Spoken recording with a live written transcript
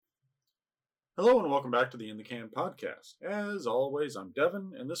Hello and welcome back to the In the Can podcast. As always, I'm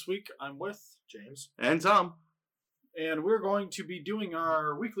Devin, and this week I'm with James and Tom. And we're going to be doing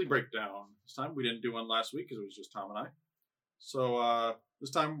our weekly breakdown. This time we didn't do one last week because it was just Tom and I. So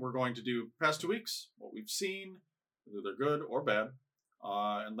this time we're going to do past 2 weeks, what we've seen, whether they're good or bad.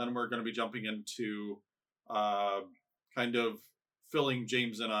 And then we're going to be jumping into kind of filling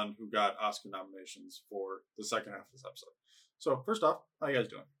James in on who got Oscar nominations for the second half of this episode. So first off, how you guys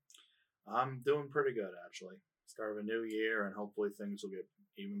doing? I'm doing pretty good, actually. Start of a new year, and hopefully things will get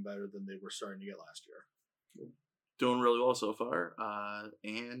even better than they were starting to get last year. Doing really well so far.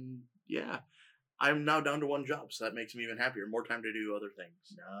 And yeah, I'm now down to one job, so that makes me even happier. More time to do other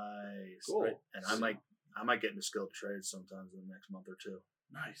things. Nice. Cool. Right. And I might get into skilled trades sometimes in the next month or two.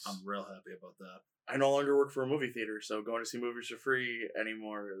 Nice. I'm real happy about that. I no longer work for a movie theater, so going to see movies for free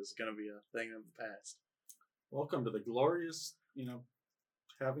anymore is going to be a thing of the past. Welcome to the glorious,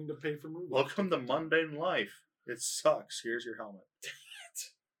 having to pay for movies. Welcome to mundane life. It sucks. Here's your helmet.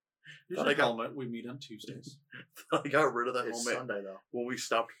 Here's your helmet. We meet on Tuesdays. I got rid of that It's helmet Sunday, though. when we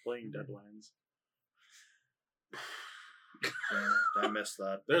stopped playing Deadlands. I missed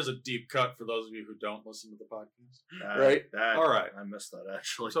that. There's a deep cut for those of you who don't listen to the podcast. Right. All right. I missed that,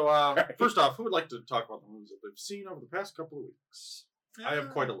 actually. So, first off, who would like to talk about the movies that they've seen over the past couple of weeks? I have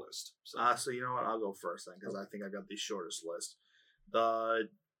quite a list. So you know what? I'll go first then, because I think I got the shortest list.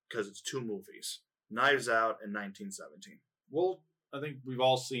 Because it's 2 movies. Knives Out and 1917. Well, I think we've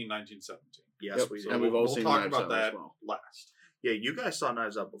all seen 1917. Yes, Yep, we did. So and we've all we'll seen talk Knives about Out that as well. last. Yeah, you guys saw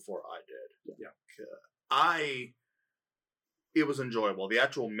Knives Out before I did. Yeah. It was enjoyable. The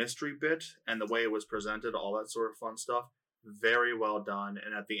actual mystery bit and the way it was presented, all that sort of fun stuff, very well done.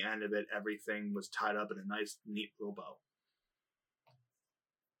 And at the end of it, everything was tied up in a nice, neat little bow.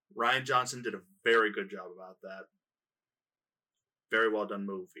 Rian Johnson did a very good job about that. Very well done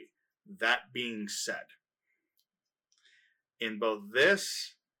movie. That being said, in both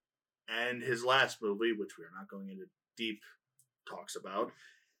this and his last movie, which we are not going into deep talks about,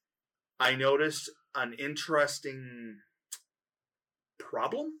 I noticed an interesting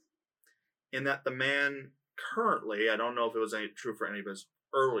problem in that the man currently, I don't know if it was true for any of his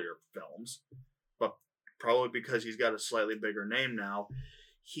earlier films, but probably because he's got a slightly bigger name now,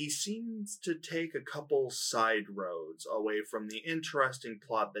 he seems to take a couple side roads away from the interesting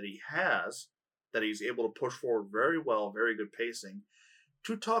plot that he has, that he's able to push forward very well, very good pacing,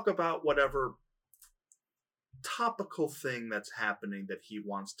 to talk about whatever topical thing that's happening that he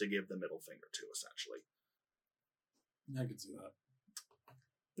wants to give the middle finger to, essentially. I can see that.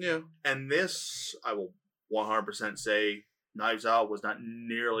 Yeah. And this, I will 100% say, Knives Out was not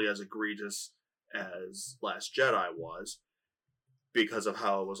nearly as egregious as Last Jedi was, because of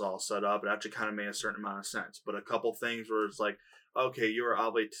how it was all set up. It actually kind of made a certain amount of sense. But a couple things where it's like, okay, you were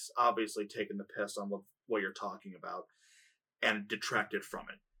obviously taking the piss on what you're talking about, and detracted from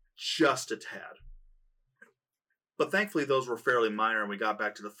it just a tad. But thankfully, those were fairly minor, and we got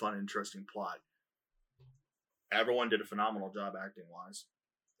back to the fun, interesting plot. Everyone did a phenomenal job acting-wise.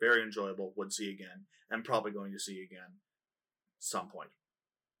 Very enjoyable. Would see again. And probably going to see again some point.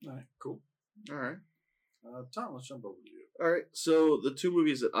 All right, cool. All right. Tom, let's jump over to you. All right. So the 2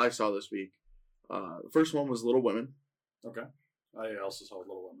 movies that I saw this week, the first one was Little Women. Okay. I also saw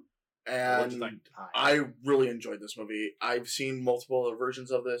Little Women. And What'd you think? I really enjoyed this movie. I've seen multiple other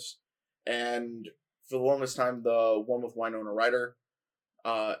versions of this, and for the longest time, the one with Winona Ryder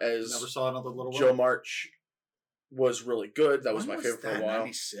as Never saw another Little Joe Women? March was really good. That was When my favorite for a while.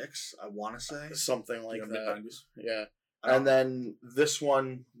 96, I want to say. Something like that. Mid-90s. Yeah. And then this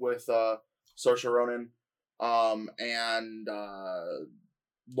one with Saoirse Ronan and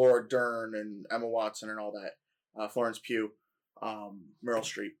Laura Dern and Emma Watson and all that. Florence Pugh, Meryl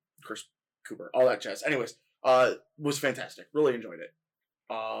Streep, Chris Cooper, all that jazz. Anyways, was fantastic. Really enjoyed it.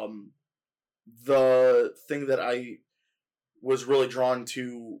 The thing that I was really drawn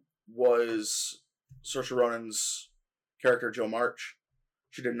to was Saoirse Ronan's character, Jo March.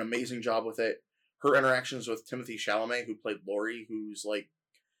 She did an amazing job with it. Her interactions with Timothée Chalamet, who played Laurie, who's like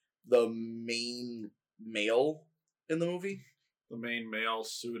the main male in the movie. The main male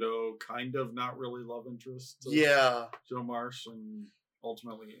pseudo, kind of not really love interest. Yeah. Joe Marsh and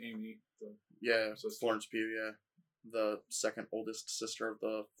ultimately Amy. Yeah, sister. Florence Pugh, yeah. The second oldest sister of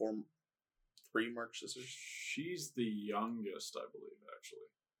the 3 March sisters. She's the youngest, I believe, actually.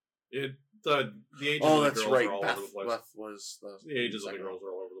 The ages Oh, of the that's girls right. are all over the place. Beth was The ages of the second girls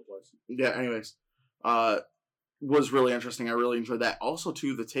are all over the place. Yeah, anyways. Was really interesting. I really enjoyed that. Also,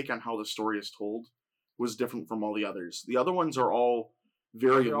 too, the take on how the story is told was different from all the others. The other ones are all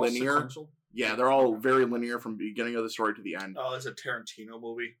very They're all linear. sequential. Yeah, they're all very linear from the beginning of the story to the end. Oh, it's a Tarantino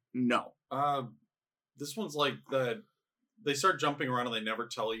movie. No. This one's like that. They start jumping around and they never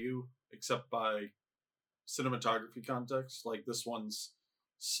tell you except by cinematography context. Like this one's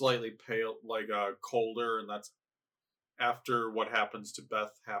slightly pale, like colder, and that's after what happens to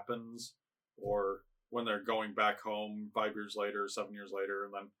Beth happens, or when they're going back home 5 years later, 7 years later,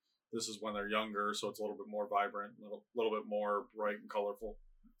 and then this is when they're younger, so it's a little bit more vibrant, a little bit more bright and colorful.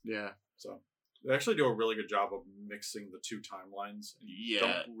 Yeah. So they actually do a really good job of mixing the two timelines. And you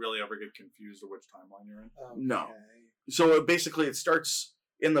don't really ever get confused of which timeline you're in. Okay. No. So basically, it starts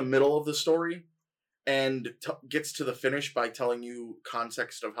in the middle of the story and gets to the finish by telling you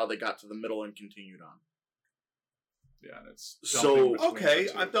context of how they got to the middle and continued on. Yeah, and it's so okay.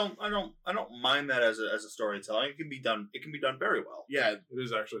 I don't mind that as a storytelling. It can be done. It can be done very well. Yeah, it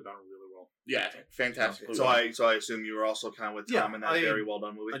is actually done really well. Yeah, fantastic. Okay. So I assume you were also kind of with Tom in that very well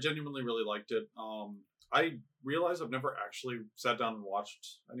done movie. I genuinely really liked it. I realize I've never actually sat down and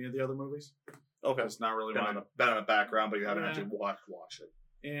watched any of the other movies. Okay, it's not really been in the background, but you haven't actually watched it.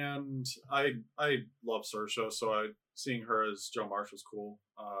 And I love Saoirse, so seeing her as Jo March was cool.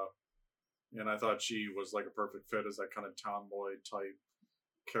 And I thought she was like a perfect fit as that kind of tomboy type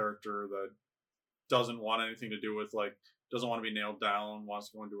character that doesn't want anything to do with doesn't want to be nailed down, wants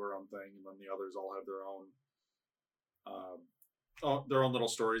to go and do her own thing, and then the others all have their own little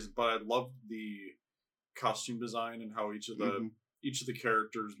stories. But I love the costume design and how each of the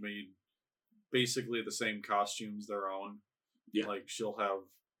characters made basically the same costumes their own. Yeah, like she'll have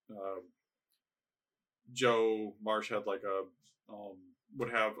Jo March had like would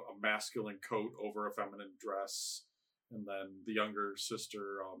have a masculine coat over a feminine dress, and then the younger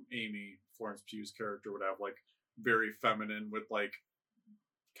sister, Amy, Florence Pugh's character, would have like very feminine with like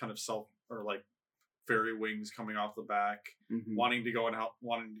kind of fairy wings coming off the back, wanting to go and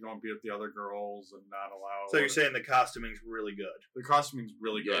be with the other girls and not allow. So you're saying the costuming's really good? The costuming's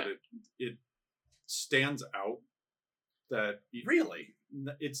really good. It stands out that really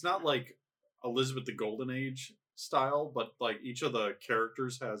it's not like Elizabeth the Golden Age style, but like each of the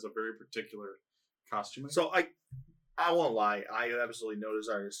characters has a very particular costuming. So I won't lie, I have absolutely no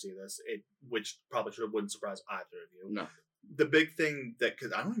desire to see this. Which probably wouldn't surprise either of you. No. The big thing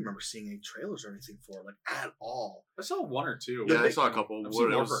because I don't even remember seeing any trailers or anything for it, at all. I saw one or two. Yeah, I saw a couple. I've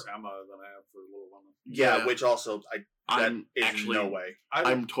seen more for Emma than I have for Little Women. Yeah, which also I'm actually no way.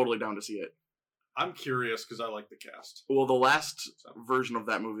 I'm totally down to see it. I'm curious because I like the cast. Well, the last version of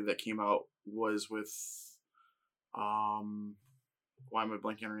that movie that came out was with why am I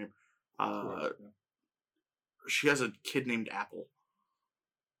blanking on her name? She has a kid named Apple.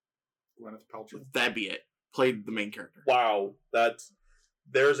 Gwyneth Paltrow. That'd be it. Played the main character. Wow,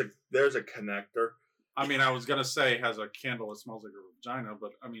 there's a connector. I mean, I was gonna say has a candle that smells like a vagina,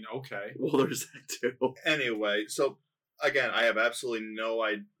 but I mean, okay. Well, there's that too. Anyway, so again, I have absolutely no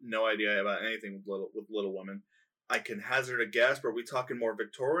idea about anything with Little Women. I can hazard a guess, but are we talking more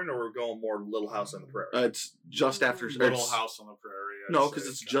Victorian or we're going more Little House on the Prairie? It's just after Little House on the Prairie. No, because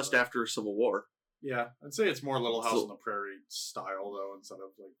it's just after Civil War. Yeah, I'd say it's more Little House on the Prairie style though, instead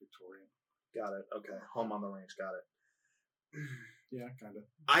of like Victorian. Got it. Okay, Home on the Range. Got it. Yeah, kind of.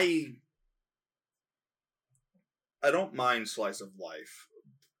 I don't mind slice of life,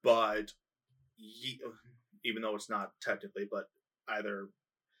 but even though it's not technically, but either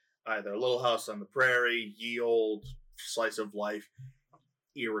Little House on the Prairie, Ye Old, slice of life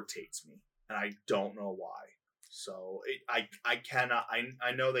irritates me, and I don't know why. So I cannot.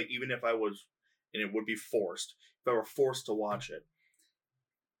 I know that even if I was, and it would be forced, if I were forced to watch it,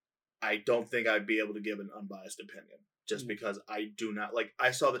 I don't think I'd be able to give an unbiased opinion. Just because I do not like.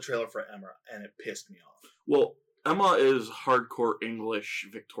 I saw the trailer for Emma, and it pissed me off. Well, Emma is hardcore English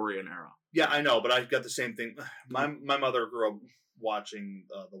Victorian era. Yeah, I know, but I've got the same thing. My mother grew up watching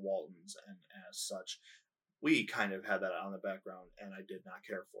the Waltons, and as such, we kind of had that on the background, and I did not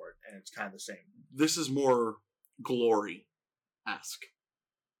care for it. And it's kind of the same. This is more Glory-esque.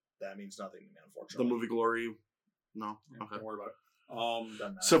 That means nothing to me, unfortunately. The movie Glory, no. Yeah, okay. Don't worry about it.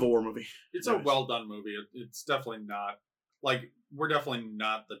 Civil War movie. It's a well done movie. It's definitely not we're definitely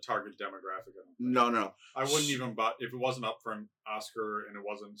not the target demographic. No. I wouldn't even. But if it wasn't up for an Oscar and it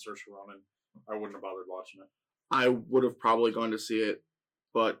wasn't Saoirse Ronan, I wouldn't have bothered watching it. I would have probably gone to see it,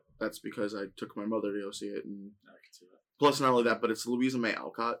 but that's because I took my mother to go see it. And I can see that. Plus, not only that, but it's Louisa May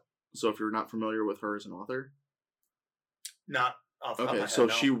Alcott. So if you're not familiar with her as an author, not. Okay, so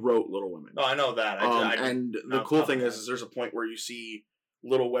she wrote Little Women. Oh, I know that. And the cool thing is there's a point where you see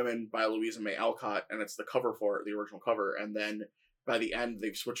Little Women by Louisa May Alcott, and it's the cover for it, the original cover, and then by the end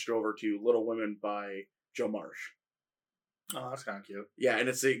they've switched it over to Little Women by Jo March. Oh, that's kind of cute. Yeah, and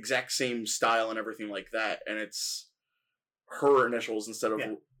it's the exact same style and everything like that, and it's her initials instead of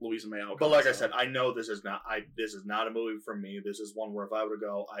Yeah. Louisa May Alcott. But like I so- said, I know this is not a movie for me. This is one where if I were to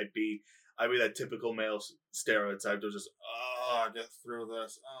go, I'd be that typical male stereotype. There's just get through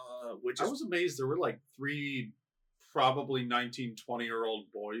this. Which I is was amazed. There were like 3 probably 19, 20-year-old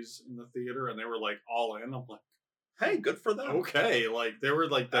boys in the theater, and they were like all in. I'm like, hey, good for them. okay, like they were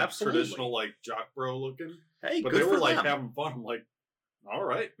like that Absolutely. traditional like jock bro looking, Hey, but good they for were like them. having fun. I'm like, all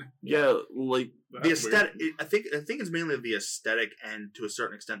right, yeah, like that's The weird. aesthetic. I think it's mainly the aesthetic and to a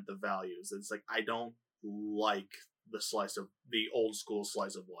certain extent the values. It's like I don't like the old school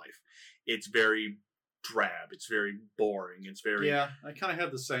slice of life. It's very drab. It's very boring. It's very Yeah, I kind of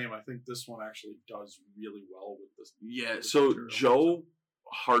had the same. I think this one actually does really well with this. yeah. with So material. Joe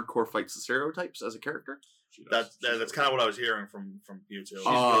hardcore fights the stereotypes as a character. She does. that's kind of what I was hearing from you two. She's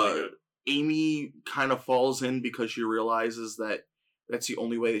really good. Amy kind of falls in because she realizes that that's the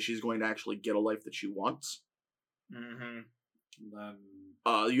only way that she's going to actually get a life that she wants. Mm-hmm. And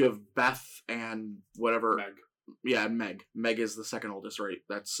then You have Beth and whatever. Meg. Yeah, Meg. Meg is the second oldest, right?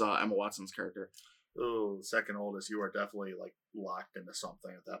 That's Emma Watson's character. Oh, second oldest. You are definitely like locked into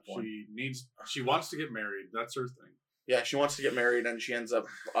something at that point. She wants to get married. That's her thing. Yeah, she wants to get married, and she ends up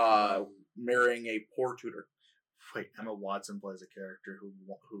marrying a poor tutor. Wait, Emma Watson plays a character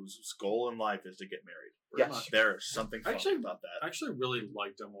whose goal in life is to get married. Pretty Yes. much. There is something funny Actually- about that. I actually really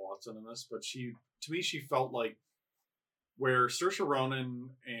liked Emma Watson in this, but to me, she felt like where Saoirse Ronan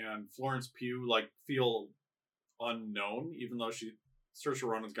and Florence Pugh like feel unknown, even though Saoirse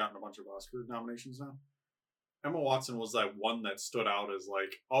Ronan's gotten a bunch of Oscar nominations now. Emma Watson was that one that stood out as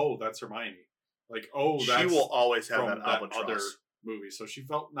like, oh, that's Hermione. Like, oh, She that's will always have from that that albatross. other movie. So she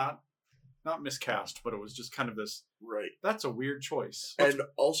felt not miscast, but it was just kind of this. Right. That's a weird choice. And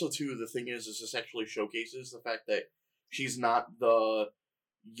also, too, the thing is this actually showcases the fact that she's not the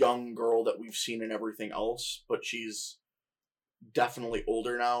young girl that we've seen in everything else, but she's definitely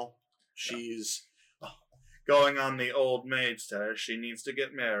older now. She's Going on the old maid's test, she needs to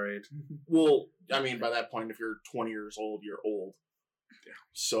get married. well. I mean, by that point, if you're 20 years old, you're old. Yeah.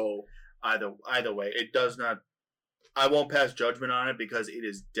 So Either way, it does not. I won't pass judgment on it because it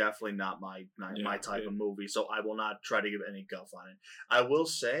is definitely not my type of movie. So I will not try to give any guff on it. I will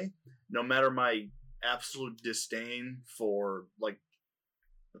say, no matter my absolute disdain for like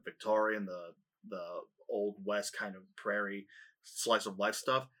the Victorian, the old West kind of prairie slice of life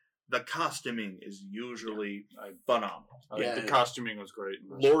stuff, the costuming is usually phenomenal. Yeah. The costuming was great.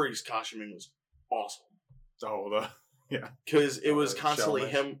 Laurie's costuming was awesome. Oh, Because it was the constantly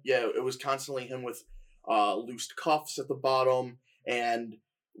shellfish. him. Yeah, it was constantly him with loose cuffs at the bottom and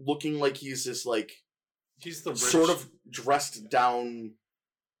looking like he's this like he's the rich, sort of dressed down.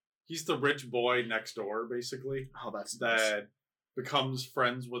 He's the rich boy next door, basically. Oh, that's nice. That becomes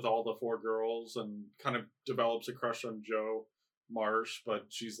friends with all the 4 girls and kind of develops a crush on Joe Marsh, but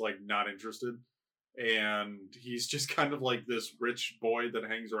she's like not interested. And he's just kind of like this rich boy that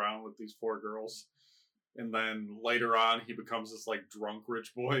hangs around with these 4 girls. And then later on, he becomes this like drunk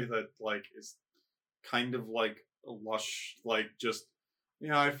rich boy that like is kind of like a lush, like just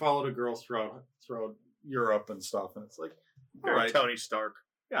I followed a girl throughout Europe and stuff, and it's like, all Very right, Tony Stark.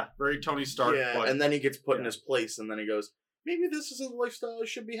 yeah, very Tony Stark. Yeah, but and then he gets put in yeah. his place, and then he goes, maybe this isn't the lifestyle I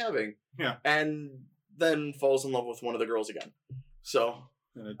should be having. Yeah. And then falls in love with one of the girls again. So,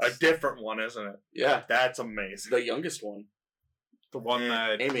 and A it's different one, isn't it? yeah, That's amazing. the youngest one, the one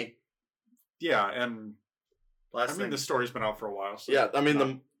that Amy. yeah, and Last I mean thing, the story's been out for a while. So Yeah, I mean,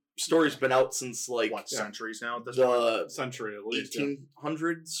 the story's been out since like what, yeah. centuries now at this point? the century at least. Yeah.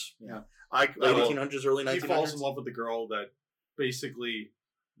 1800s, I late will- 1800s, early He 1900s. falls in love with the girl that basically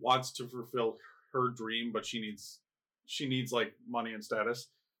wants to fulfill her dream, but she needs like money and status.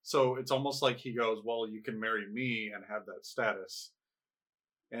 So it's almost like he goes, well, you can marry me and have that status,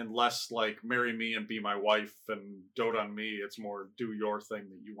 and less like marry me and be my wife and dote on me. It's more do your thing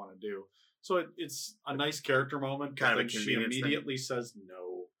that you want to do. So it's a nice character moment. Kind of a but then she convenience thing. immediately says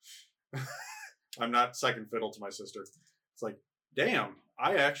no. I'm not second fiddle to my sister. It's like, damn,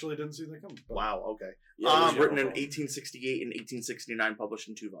 I actually didn't see that coming. But Wow. Okay. Yeah, it was Um, written in 1868 and 1869, published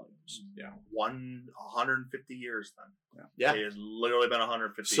in 2 volumes. 150 years then. Yeah. It has literally been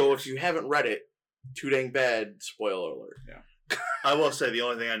 150 So years. if you haven't read it, too dang bad. Spoiler alert. I will say the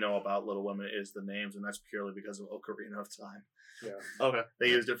only thing I know about Little Women is the names, and that's purely because of Ocarina of Time. Yeah. Okay. They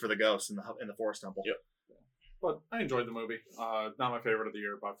used it for the ghosts in the Forest Temple. Yep. But I enjoyed the movie. Not my favorite of the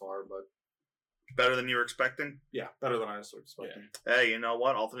year by far, but Better than you were expecting. yeah, better than I was expecting. Hey, you know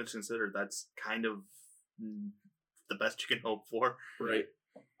what? All things considered, that's kind of the best you can hope for. Right.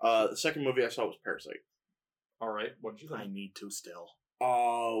 The second movie I saw was Parasite. All right, what did you I think? need to still.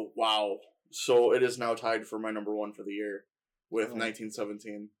 Oh, wow. So it is now tied for my number one for the year with Oh.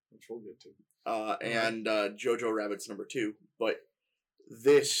 1917. Which we'll get to. And Jojo Rabbit's number two. But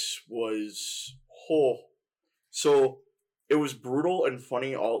this was so it was brutal and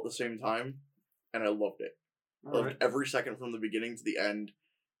funny all at the same time, and I loved it. All Loved right. every second from the beginning to the end,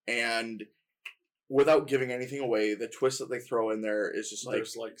 and without giving anything away, the twist that they throw in there is just like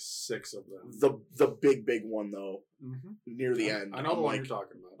There's like 6 of them. the big one though Mm-hmm. near the end. I know I'm the one like, you're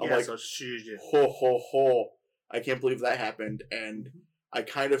talking about. I'm yeah, like, so she, ho ho ho! I can't believe that happened, and I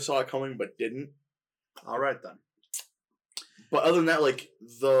kind of saw it coming, but didn't. all right then. But other than that,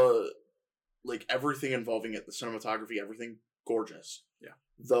 like everything involving it, the cinematography, everything, gorgeous. Yeah.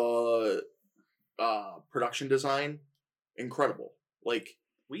 The production design, incredible. Like,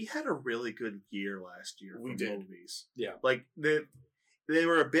 We had a really good year last year We for did. movies. Yeah. Like they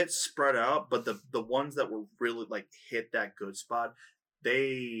were a bit spread out, but the ones that were really like hit that good spot,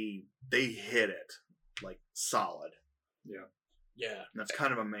 they hit it like solid. yeah, And that's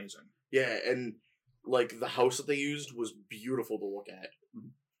kind of amazing. yeah, and like the house that they used was beautiful to look at.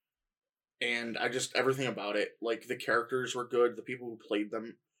 Mhm. And everything about it, like the characters were good, the people who played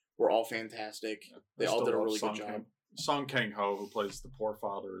them were all fantastic. They I all still did a love really Song good job. Kang. Song Kang Ho, who plays the poor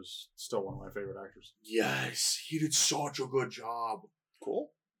father, is still one of my favorite actors. Yes, he did such a good job.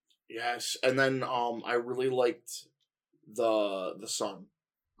 Cool. Yes, and then I really liked the son.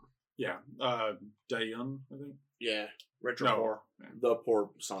 Yeah, Daeun, I think. Yeah, Rich or No, poor? the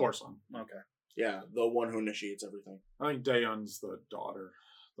poor son. poor son. Okay. Yeah, the one who initiates everything. I think Daeun's the daughter,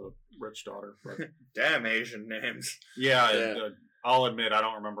 the rich daughter. But Damn Asian names. yeah, Yeah. I'll admit I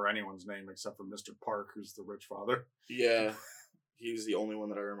don't remember anyone's name except for Mr. Park, who's the rich father. Yeah, he's the only one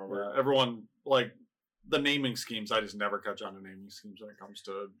that I remember. Yeah, everyone like the naming schemes. I just never catch on to naming schemes when it comes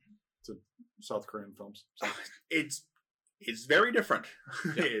to South Korean films. So, It's very different.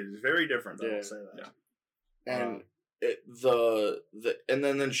 Yeah. It is very different. I Yeah. will say that. Yeah. And and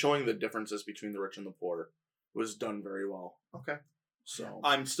then showing the differences between the rich and the poor was done very well. Okay. So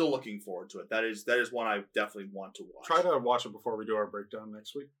I'm still looking forward to it. That is one I definitely want to watch. try to watch it before we do our breakdown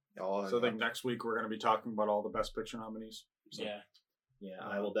next week. Oh, So I think next week we're going to be talking about all the Best Picture nominees. So, yeah,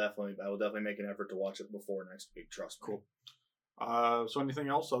 I will definitely make an effort to watch it before next week. Trust me. Cool. So anything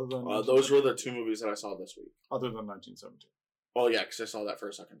else other than those were the two movies that I saw this week. other than 1917? Oh yeah, because I saw that for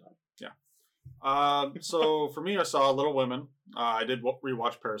a second time. So for me, I saw Little Women. I did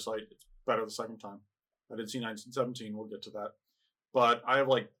rewatch Parasite. It's better the second time. I did see 1917. We'll get to that. But I have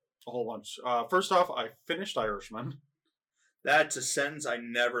like a whole bunch. First off, I finished Irishman. That's a sentence I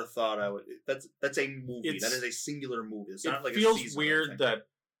never thought I would. That's a movie. It's- That is a singular movie. It's It not like feels a season weird that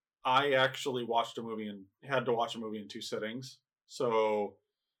I actually watched a movie and had to watch a movie in 2 sittings. So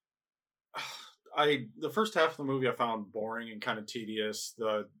the first half of the movie I found boring and kind of tedious.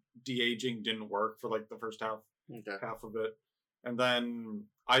 The de-aging didn't work for like the first half of it. And then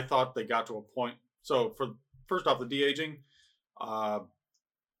I thought they got to a point. So first off, the de-aging, the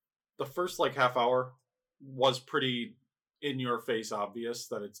first like half hour was pretty in your face obvious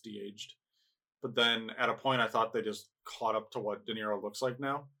that it's de-aged. But then at a point I thought they just caught up to what De Niro looks like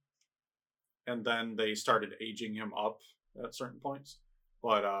now. And then they started aging him up at certain points.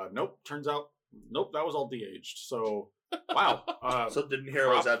 But nope, turns out, nope, that was all de-aged. So, wow. So De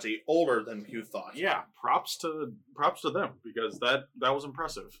Niro is actually older than you thought. Yeah, props to them because that was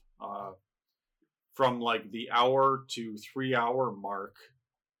impressive. From like the hour to 3 hour mark,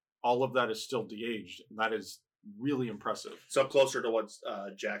 all of that is still de-aged, and that is really impressive. So closer to what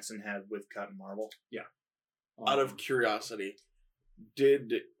Jackson had with Cotton Marble. Out of curiosity,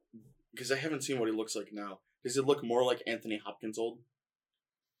 because I haven't seen what he looks like now, does it look more like Anthony Hopkins old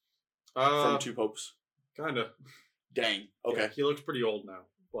from Two Popes? Kind of. Dang. Okay. Yeah, he looks pretty old now,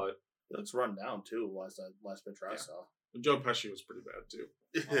 but It looks run down too. Last picture I Yeah. saw. Joe Pesci was pretty bad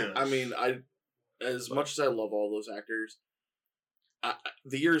too. I mean, as much as I love all those actors,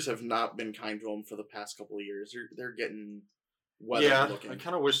 the years have not been kind to them for the past couple of years. They're getting weathered Yeah, looking. I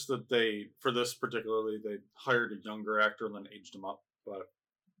kind of wish that for this particularly, they hired a younger actor and then aged him up. But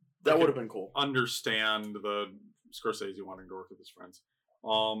That I would have could been cool understand the Scorsese wanting to work with his friends.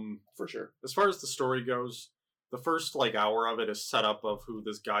 for sure. As far as the story goes, the first like hour of it is set up of who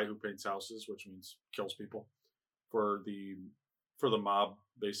this guy who paints houses, which means kills people for the mob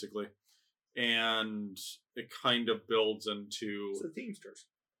basically, and it kind of builds into It's the Teamsters.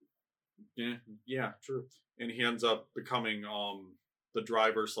 yeah, true. And he ends up becoming the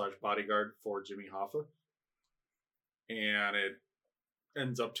driver / bodyguard for Jimmy Hoffa, and it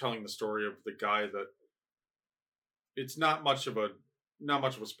ends up telling the story of the guy that it's not much of a not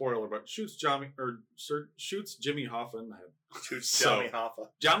much of a spoiler, but shoots Jimmy Hoffa in the head. Shoots So- Jimmy Hoffa.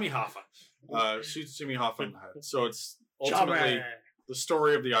 Jimmy Hoffa shoots Jimmy Hoffa in the head. So it's ultimately the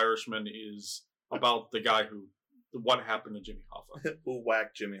story of The Irishman is about the guy what happened to Jimmy Hoffa. Who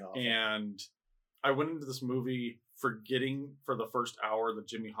whacked Jimmy Hoffa? And I went into this movie forgetting for the first hour that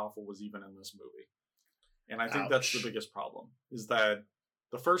Jimmy Hoffa was even in this movie. And I think that's the Ouch. biggest problem, is that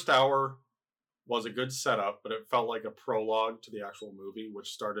the first hour was a good setup, but it felt like a prologue to the actual movie, which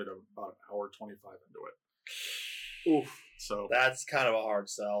started about an hour 25 into it. Oof. So That's kind of a hard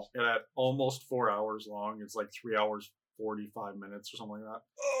sell. and at almost 4 hours long, it's like 3 hours 45 minutes or something like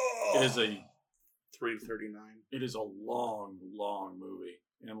that. It is a 3:39. it is a long, long movie.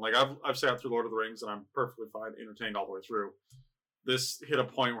 And like I've sat through Lord of the Rings and I'm perfectly fine, entertained all the way through. This hit a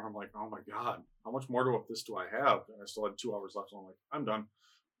point where I'm like, oh my god, how much more of this do I have? And I still had 2 hours left, so I'm like, I'm done.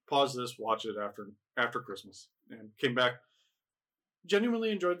 Pause this, watch it after Christmas, and came back.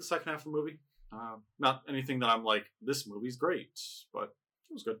 Genuinely enjoyed the second half of the movie. Not anything that I'm like, this movie's great, but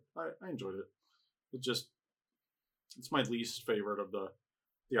it was good. I enjoyed it. It's my least favorite of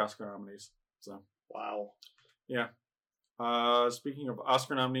the Oscar nominees. So Wow. yeah. Speaking of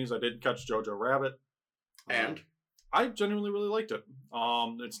Oscar nominees, I did catch Jojo Rabbit. And I genuinely really liked it.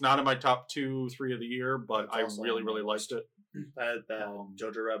 It's not in my top 2-3 of the year, but It's I also really, on my really liked list. it. That Um,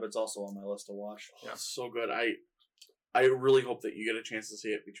 Jojo Rabbit's also on my list to watch. Yeah. so good. I really hope that you get a chance to see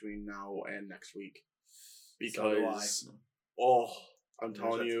it between now and next week. So do I. Because I'm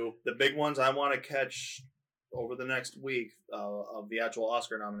telling you, The big ones I want to catch over the next week of the actual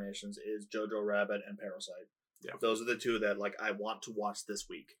Oscar nominations is Jojo Rabbit and Parasite. Yeah. Those are the two that like I want to watch this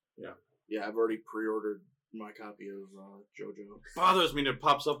week. yeah, I've already pre-ordered my copy of JoJo. Bothers me that it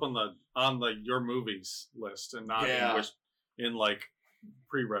pops up on the your movies list and not Yeah. in like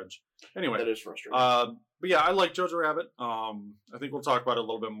pre-reg. Anyway, That is frustrating. but yeah, I like Jojo Rabbit. I think we'll talk about it a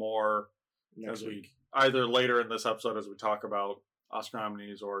little bit more Next as week. we either later in this episode as we talk about Oscar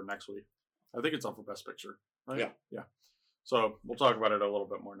nominees or next week. I think it's up for Best Picture, right? Yeah. So we'll talk about it a little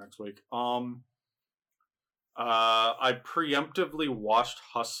bit more next week. I preemptively watched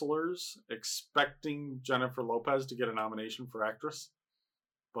Hustlers, expecting Jennifer Lopez to get a nomination for actress,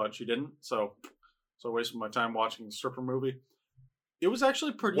 but she didn't. So I wasted my time watching the stripper movie. It was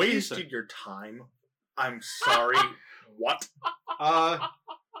actually pretty Wasted decent. your time. I'm sorry. What?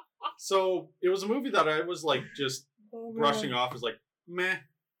 So it was a movie that I was like just Oh, brushing off as like meh,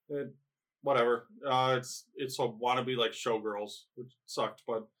 whatever. It's a wannabe like Showgirls, which sucked,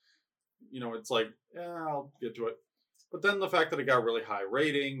 but it's like I'll get to it. But then the fact that it got really high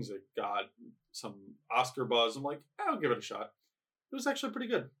ratings, it got some Oscar buzz. I'm like, I'll give it a shot. It was actually pretty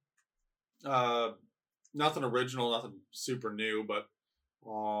good. Nothing original, nothing super new, but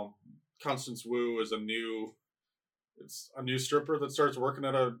Constance Wu is a new stripper that starts working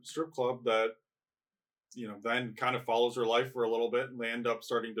at a strip club that then kind of follows her life for a little bit, and they end up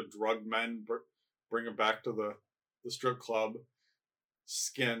starting to drug men, bring them back to the strip club,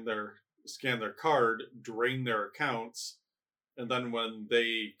 scan their card, drain their accounts, and then when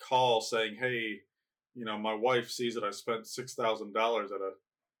they call saying, "Hey, my wife sees that I spent $6,000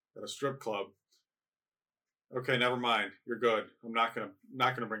 at a strip club." Okay, never mind. You're good. I'm not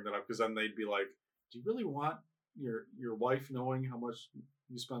gonna bring that up, because then they'd be like, "Do you really want your wife knowing how much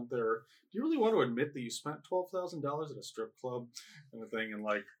you spent there? Do you really want to admit that you spent $12,000 at a strip club?" and the thing, and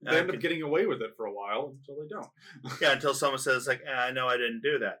like they end up getting away with it for a while until they don't. Yeah, until someone says like, "I know I didn't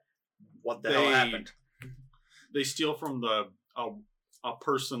do that." What the hell happened? They steal from a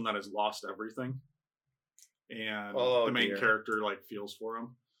person that has lost everything, and the main character like feels for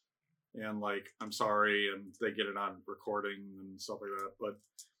him, and like, I'm sorry, and they get it on recording and stuff like that. But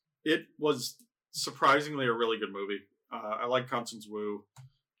it was surprisingly a really good movie. I like Constance Wu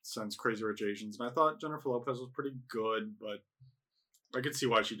since Crazy Rich Asians, and I thought Jennifer Lopez was pretty good, but I could see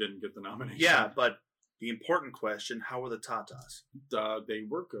why she didn't get the nomination. Yeah, but the important question: how were the tatas? They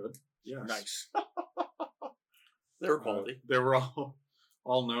were good. Yes. Nice. They were quality. They were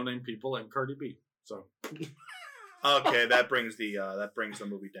all no-name people and Cardi B. So Okay, that brings the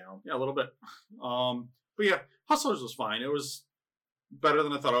movie down. yeah, a little bit. But yeah, Hustlers was fine. It was better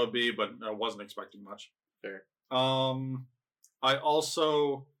than I thought it would be, but I wasn't expecting much. Fair. I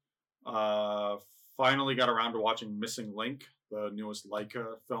also finally got around to watching Missing Link, the newest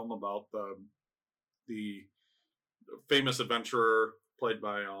Laika film about the famous adventurer played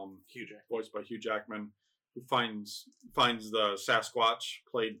by voiced by Hugh Jackman, who finds the Sasquatch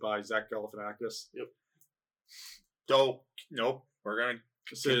played by Zach Galifianakis. Yep. Nope. We're gonna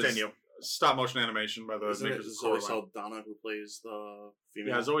continue. Stop motion animation by the Isn't it makers of Zoe Coraline. Saldana who plays the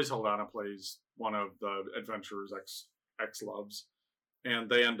female? Yeah, Zoe Saldana plays one of the adventurer's ex loves. and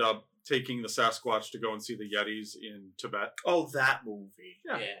they end up taking the Sasquatch to go and see the Yetis in Tibet. Oh, that movie.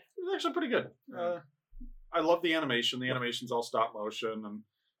 Yeah, it was actually pretty good. I love the animation. The animation's all stop motion, and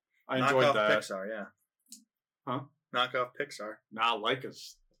I enjoyed Knockoff that. Pixar, yeah. Huh? Knockoff Pixar. Nah,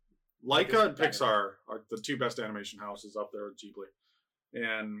 Leica and Pixar are the two best animation houses up there with Ghibli.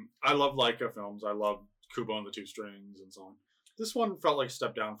 And I love Leica films. I love Kubo and the Two Strings and so on. This one felt like a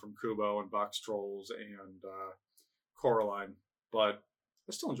step down from Kubo and Box Trolls and Coraline, but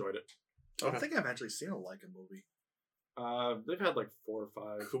I still enjoyed it. I don't think I've actually seen a Leica movie. They've had like 4 or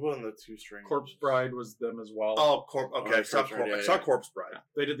 5. Kubo and the Two Strings. Corpse Bride was them as well. Oh, okay. I saw Corpse Bride. Yeah,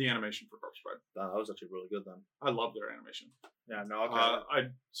 they did the animation for Corpse Bride. That was actually really good then. I love their animation. Yeah, no, okay.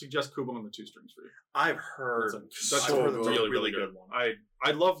 I'd suggest Kubo and the Two Strings for you. I've heard That's a really good one.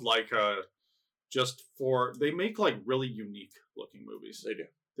 I love Leica just for they make like really unique looking movies. They do.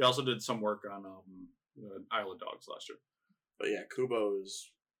 They also did some work on Isle of Dogs last year. But yeah, Kubo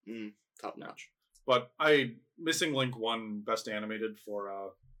is top notch. But Missing Link won Best Animated for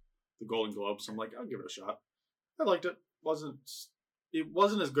the Golden Globes. So I'm like, I'll give it a shot. I liked it. It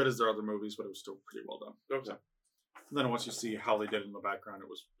wasn't as good as their other movies, but it was still pretty well done. Okay. And then once you see how they did in the background, it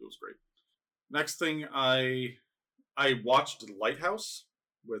was great. Next thing, I watched Lighthouse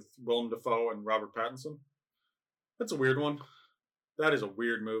with Willem Dafoe and Robert Pattinson. That's a weird one. That is a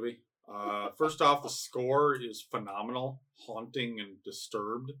weird movie. First off, the score is phenomenal, haunting and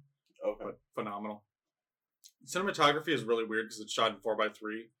disturbed. Okay. But phenomenal. Cinematography is really weird because it's shot in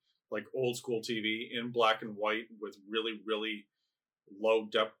 4:3, like old school TV in black and white with really, really low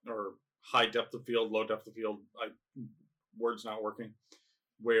depth or high depth of field, low depth of field. Words not working.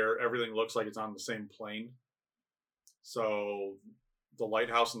 Where everything looks like it's on the same plane. So the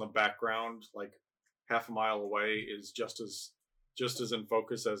lighthouse in the background, like half a mile away, is just as in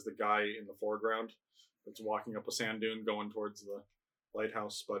focus as the guy in the foreground that's walking up a sand dune going towards the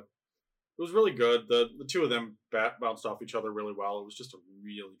lighthouse. But it was really good. The two of them bounced off each other really well. It was just a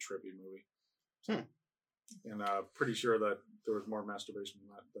really trippy movie. And pretty sure that there was more masturbation in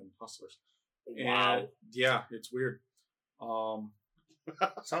that than Hustlers. Wow. And, yeah, it's weird.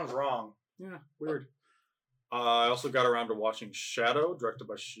 Sounds wrong. Yeah, weird. I also got around to watching Shadow, directed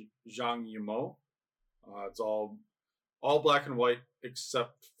by Zhang Yimou. It's all black and white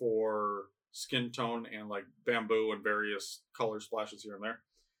except for skin tone and like bamboo and various color splashes here and there.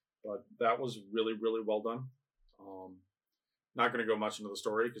 But that was really, really well done. Not going to go much into the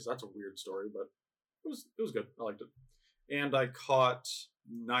story because that's a weird story, but it was good. I liked it. And I caught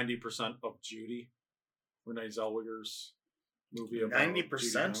 90% of Judy, Renee Zellweger's movie about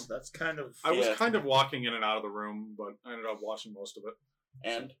 90%? That's kind of... I was kind of walking in and out of the room, but I ended up watching most of it.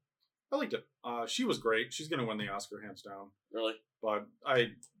 And? I liked it. She was great. She's going to win the Oscar hands down. Really? But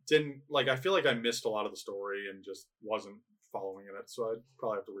I didn't... I feel like I missed a lot of the story and just wasn't following in it, so I'd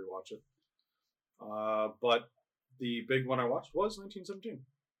probably have to rewatch it. But the big one I watched was 1917.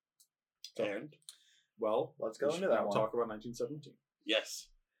 And? Well, let's go into that one. Talk about 1917. Yes.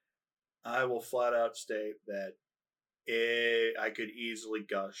 I will flat out state that I could easily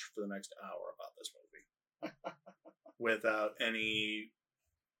gush for the next hour about this movie without any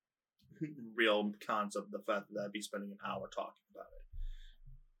real concept of the fact that I'd be spending an hour talking about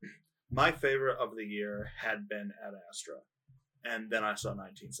it. My favorite of the year had been Ad Astra, and then I saw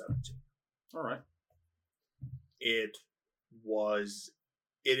 1917. All right. It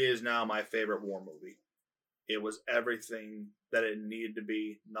is now my favorite war movie. It was everything that it needed to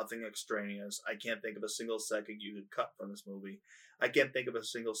be, nothing extraneous. I can't think of a single second you could cut from this movie. I can't think of a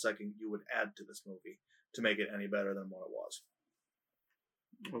single second you would add to this movie to make it any better than what it was.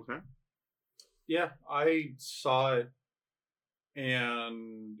 Okay. Yeah, I saw it,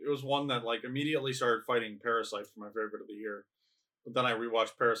 and it was one that immediately started fighting Parasite for my favorite of the year. But then I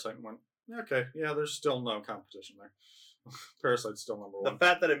rewatched Parasite and went, okay, yeah, there's still no competition there. Parasite's still number one. The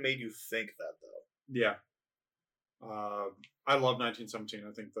fact that it made you think that, though. Yeah. I love 1917.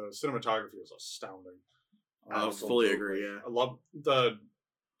 I think the cinematography is astounding. I fully agree, yeah. I love the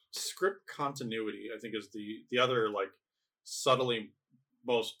script continuity, I think, is the other, subtly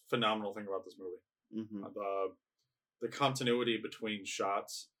most phenomenal thing about this movie. Mm-hmm. The continuity between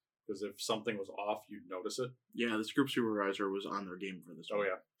shots, because if something was off, you'd notice it. Yeah, the script supervisor was on their game for this one.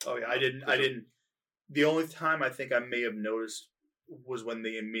 Oh, yeah. I didn't. The only time I think I may have noticed was when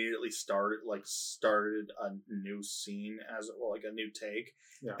they immediately started a new scene a new take.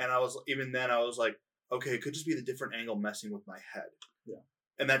 Yeah. And I was like, okay, it could just be the different angle messing with my head. Yeah.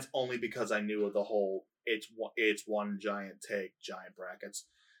 And that's only because I knew of the whole it's one giant take, giant brackets.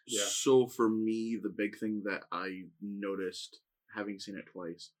 Yeah. So for me, the big thing that I noticed, having seen it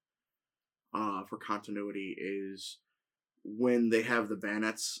twice, for continuity is when they have the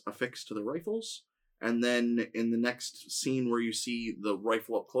bayonets affixed to the rifles. And then in the next scene where you see the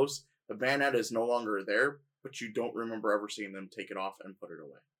rifle up close, the bayonet is no longer there, but you don't remember ever seeing them take it off and put it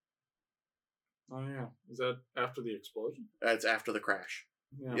away. Oh yeah, is that after the explosion? That's after the crash.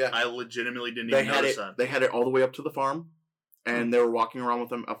 Yeah. Yeah. I legitimately didn't They even had notice it. that. They had it all the way up to the farm, and they were walking around with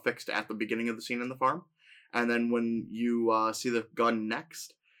them affixed at the beginning of the scene in the farm. And then when you see the gun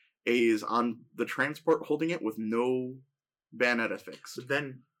next, is on the transport holding it with no bayonet affixed. But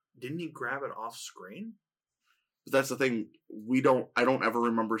then, didn't he grab it off screen? But that's the thing. I don't ever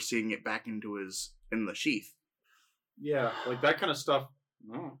remember seeing it back in the sheath. Yeah, like that kind of stuff.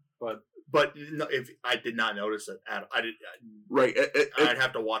 No, but But no, if I did not notice it, I did. Right. I'd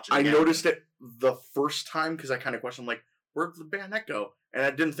have to watch it. I again. noticed it the first time because I kind of questioned, like, where'd the bayonet go? And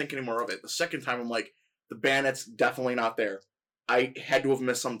I didn't think any more of it. The second time, I'm like, the bayonet's definitely not there. I had to have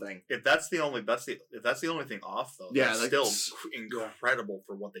missed something. If that's the only thing off though, Yeah, that's like, still incredible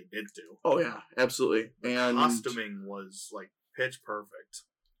for what they did do. Oh yeah, absolutely. And Costuming was like pitch perfect.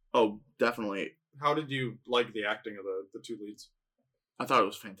 oh, definitely. how did you like the acting of the two leads? I thought it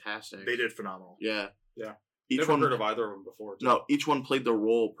was fantastic. They did phenomenal. Yeah. Yeah. Each Never one heard of either of them before. Too. No, each one played their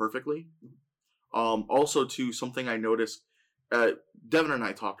role perfectly. Also, too, something I noticed. Devin and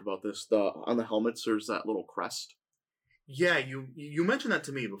I talked about this. On the helmets, there's that little crest. Yeah, you mentioned that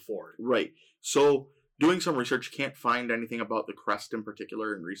to me before. Right. So, doing some research, can't find anything about the crest in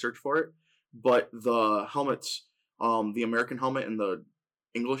particular and research for it. But the helmets, the American helmet and the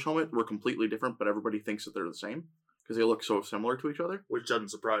English helmet were completely different, but everybody thinks that they're the same because they look so similar to each other. Which doesn't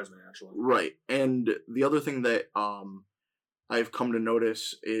surprise me, actually. Right. And the other thing that I've come to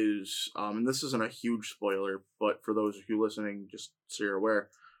notice is, and this isn't a huge spoiler, but for those of you listening, just so you're aware,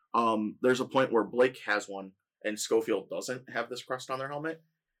 there's a point where Blake has one and Schofield doesn't have this crest on their helmet.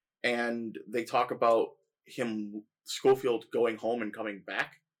 And they talk about Schofield going home and coming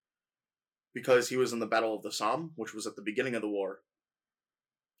back because he was in the Battle of the Somme, which was at the beginning of the war.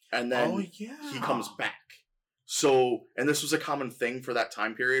 And then he comes back. So, and this was a common thing for that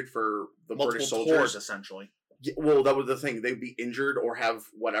time period for the multiple British soldiers. tours, essentially. Yeah, well, that was the thing. They'd be injured or have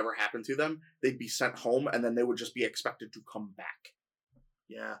whatever happen to them. They'd be sent home, and then they would just be expected to come back.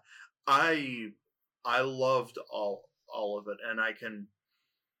 Yeah, I loved all of it, and I can.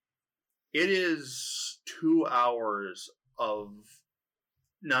 It is 2 hours of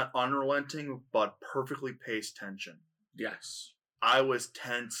not unrelenting but perfectly paced tension. Yes. I was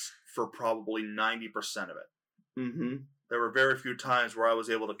tense for probably 90% of it. Mm-hmm. There were very few times where I was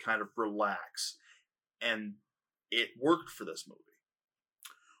able to kind of relax, and it worked for this movie.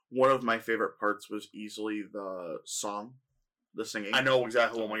 One of my favorite parts was easily the song, the singing. I know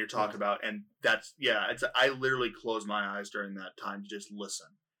exactly what one you're talking about, and I literally closed my eyes during that time to just listen,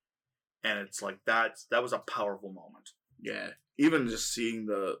 and it's like that was a powerful moment. Yeah, even just seeing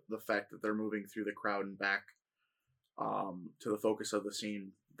the fact that they're moving through the crowd and back to the focus of the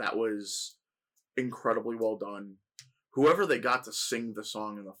scene, that was incredibly well done. Whoever they got to sing the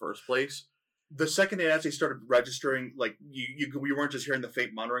song in the first place. The second they actually started registering, like we weren't just hearing the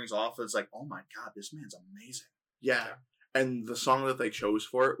faint mutterings off. It's like, oh my god, this man's amazing. Yeah, and the song that they chose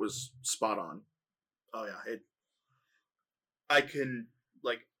for it was spot on. Oh yeah, I can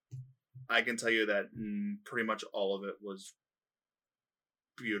tell you that pretty much all of it was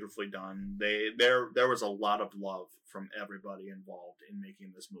beautifully done. There was a lot of love from everybody involved in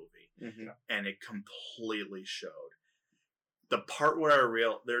making this movie, and it completely showed. The part where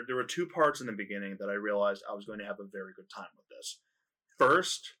there were two parts in the beginning that I realized I was going to have a very good time with this.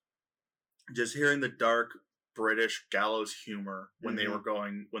 First, just hearing the dark British gallows humor when they were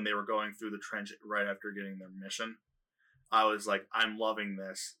going through the trench right after getting their mission. I was like, I'm loving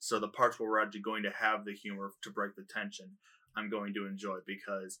this. So the parts where we're actually going to have the humor to break the tension, I'm going to enjoy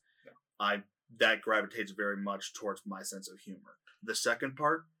because that gravitates very much towards my sense of humor. The second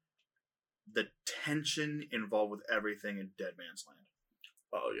part, the tension involved with everything in Dead Man's Land.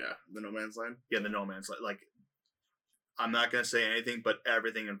 Oh yeah, the No Man's Land. Yeah, the No Man's Land. Like, I'm not gonna say anything, but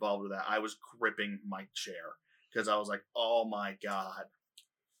everything involved with that, I was gripping my chair because I was like, oh my god.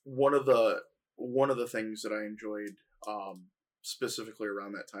 One of the things that I enjoyed specifically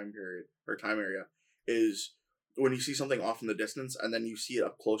around that time period or time area is when you see something off in the distance and then you see it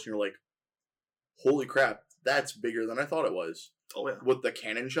up close and you're like, holy crap, that's bigger than I thought it was. Oh yeah. With the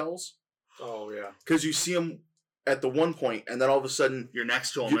cannon shells. Oh yeah. Because you see them at the one point and then all of a sudden you're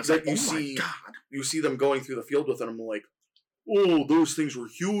next to them. It's like, my god. You see them going through the field with it and I'm like, oh, those things were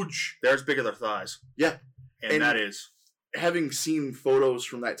huge. They're as big as their thighs. Yeah. And that is. Having seen photos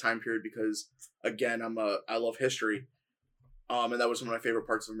from that time period, because again, I love history. And that was one of my favorite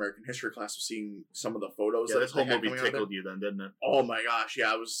parts of American History class, was seeing some of the photos. Yeah, that this whole they had movie coming out of it. tickled you then, didn't it? Oh my gosh,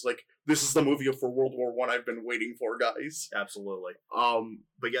 yeah, I was like, this is the movie for World War One I've been waiting for, guys. Absolutely. Um,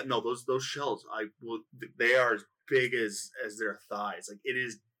 But yeah, no, those shells, they are as big as their thighs. Like, it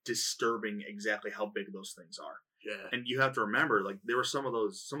is disturbing exactly how big those things are. yeah, And you have to remember, like, there were some of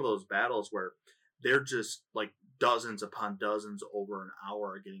those battles where they're just like dozens upon dozens over an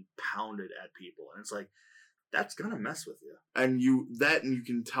hour getting pounded at people, and it's like, that's gonna mess with you. and you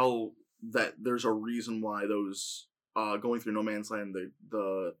can tell that there's a reason why those going through No Man's Land,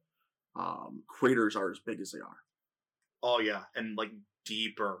 the craters are as big as they are. Oh yeah, and like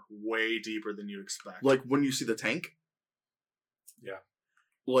deeper, way deeper than you'd expect. Like when you see the tank, Yeah.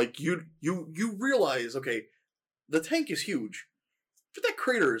 like you realize, okay, the tank is huge, but that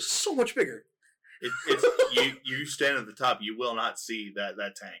crater is so much bigger. it's you stand at the top, you will not see that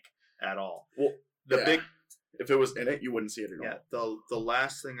tank at all. Well, The big if it was in it, you wouldn't see it at all. the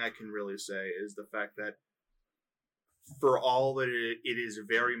last thing I can really say is the fact that for all that it is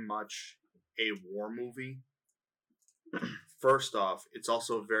very much a war movie. First off, it's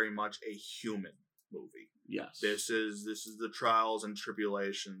also very much a human movie. Yes. This is the trials and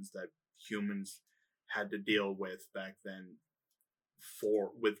tribulations that humans had to deal with back then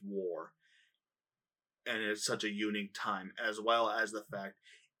with war. And it's such a unique time, as well as the fact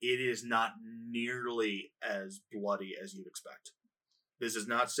it is not nearly as bloody as you'd expect. This is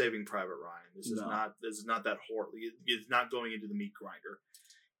not Saving Private Ryan. This is not that horror. It's not going into the meat grinder.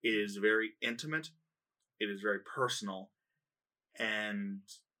 It is very intimate. It is very personal, and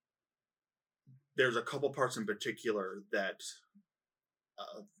there's a couple parts in particular that,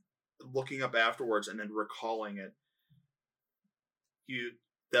 looking up afterwards and then recalling it,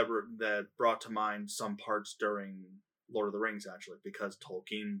 that brought to mind some parts during Lord of the Rings, actually, because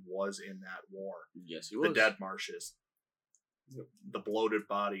Tolkien was in that war. Yes, he was. The dead marshes, the bloated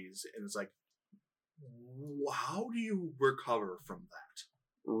bodies, and it's like, how do you recover from that?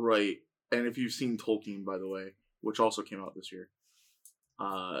 Right. And if you've seen Tolkien, by the way, which also came out this year,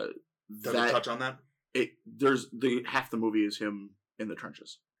 Does it touch on that? Half the movie is him in the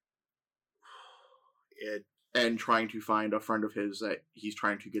trenches. And trying to find a friend of his that he's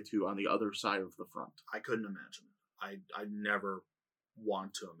trying to get to on the other side of the front. I couldn't imagine it. I never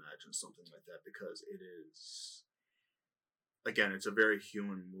want to imagine something like that, because it is, again, it's a very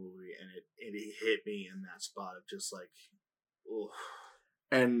human movie, and it hit me in that spot of just like, ugh.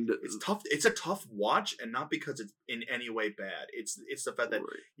 And it's tough. It's a tough watch, and not because it's in any way bad. It's the fact that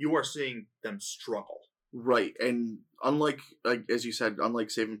you are seeing them struggle. Right, and unlike, like, as you said,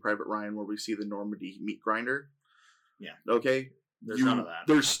 unlike Saving Private Ryan, where we see the Normandy meat grinder. Yeah. Okay. There's none of that.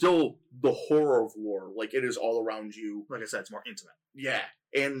 There's still the horror of war. Like, it is all around you. Like I said, it's more intimate. Yeah,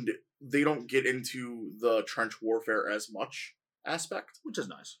 and they don't get into the trench warfare as much aspect, which is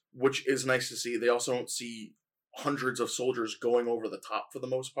nice. Which is nice to see. They also don't see hundreds of soldiers going over the top for the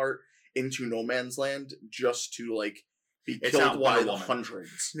most part into No Man's Land just to, like, be killed by the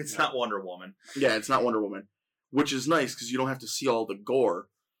hundreds. It's not Wonder Woman. Yeah, it's not Wonder Woman, which is nice because you don't have to see all the gore,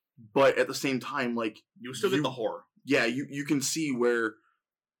 but at the same time, like, you still get the horror. Yeah, you can see where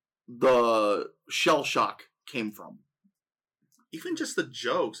the shell shock came from. Even just the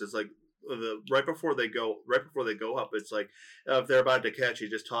jokes, it's like right before they go up, it's like, if they're about to catch you,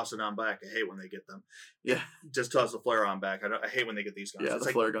 just toss it on back. I hate when they get them. Yeah, just toss the flare on back. I hate when they get these guns. Yeah, it's the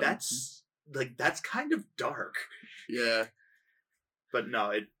like, flare gun. That's kind of dark. Yeah, but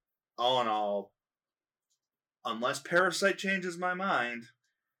no, all in all, unless Parasite changes my mind,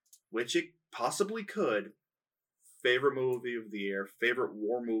 which it possibly could, favorite movie of the year, favorite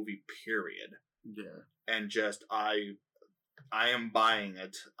war movie, period. Yeah, and just I am buying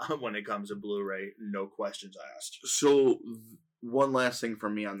it when it comes to Blu-ray, no questions asked. So, one last thing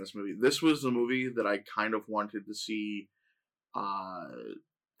from me on this movie. This was the movie that I kind of wanted to see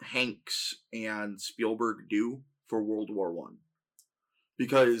Hanks and Spielberg do for World War One,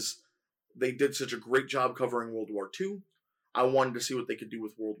 because they did such a great job covering World War II. I wanted to see what they could do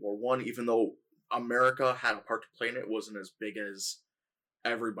with World War One, even though America had a part to play in it. It wasn't as big as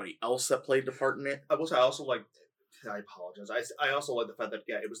everybody else that played a part in it. I also like. I apologize. I also like the fact that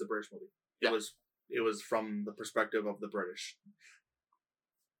it was the British movie. Yeah. It was from the perspective of the British.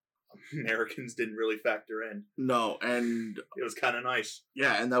 Americans didn't really factor in. No, and it was kind of nice.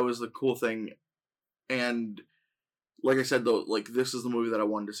 Yeah, and that was the cool thing. And like I said, though, like, this is the movie that I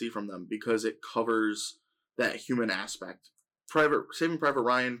wanted to see from them because it covers that human aspect. Saving Private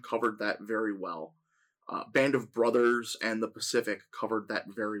Ryan covered that very well. Band of Brothers and The Pacific covered that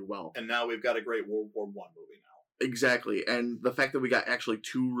very well. And now we've got a great World War One movie now. Exactly, and the fact that we got actually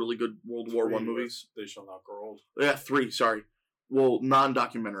two really good World War One movies. They Shall Not Grow Old. Yeah, 3. Sorry.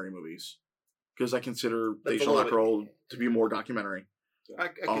 non-documentary movies, because I consider They That's a Shall little Not bit- Grow to be more documentary. I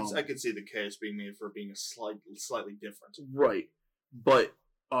could see the case being made for being slightly different. Right. But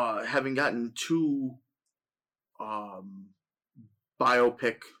having gotten 2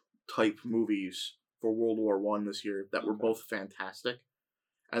 biopic type movies for World War One this year that were Okay. both fantastic,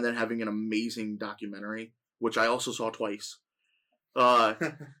 and then having an amazing documentary, which I also saw twice. That's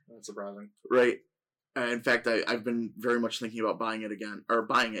surprising. Right. In fact, I've been very much thinking about buying it again, or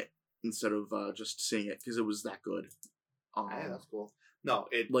buying it instead of just seeing it, because it was that good. Hey, that's cool. No,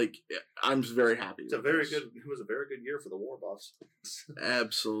 I'm very happy. It was a very good year for the war buffs.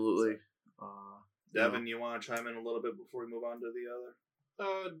 Absolutely. Devin, you want to chime in a little bit before we move on to the other?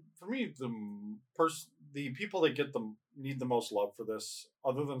 For me, the people that need the most love for this,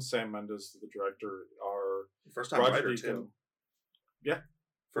 other than Sam Mendes, the director, are First time Roger writer Deakins. too. Yeah,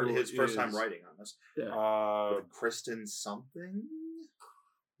 For who his first time is- writing on this. Uh, Kristen something?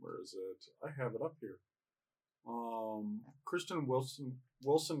 where is it? I have it up here. Kristen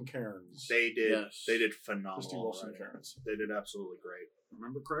Wilson Cairns. They did Yes. phenomenal. Christy Wilson writing. Cairns. They did absolutely great.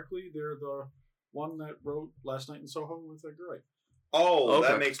 Remember correctly, they're the one that wrote Last Night in Soho with Edgar Wright. Oh, Okay.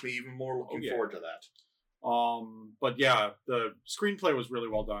 that makes me even more looking yeah. forward to that. But yeah, the screenplay was really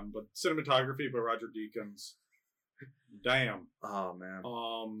well done, but cinematography by Roger Deakins, damn. Oh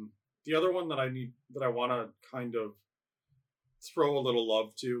man. The other one that I want to kind of throw a little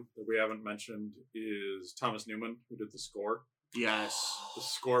love to that we haven't mentioned is Thomas Newman, who did the score. Yes. The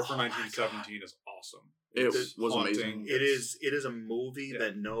score for Oh my 1917 is awesome. It It's was haunting. amazing. It is a movie Yeah.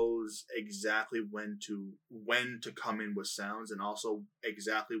 that knows exactly when to come in with sounds and also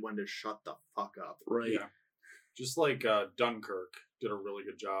exactly when to shut the fuck up. Right. Yeah. Just like Dunkirk did a really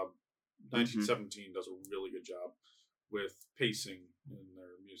good job. 1917 does a really good job with pacing in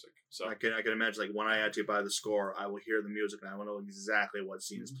their music. So I can imagine, like, when I actually buy the score, I will hear the music and I will know exactly what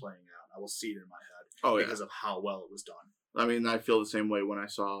scene is playing out. I will see it in my head Oh yeah. because of how well it was done. I mean, I feel the same way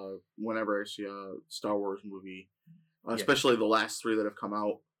whenever I see a Star Wars movie, especially the last 3 that have come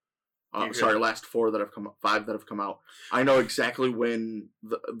out. Last 4 that have come out, 5 that have come out. I know exactly when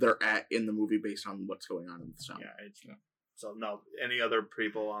they're at in the movie based on what's going on in the sound. Yeah. So no, any other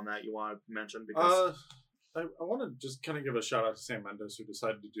people on that you want to mention? Because I want to just kind of give a shout out to Sam Mendes, who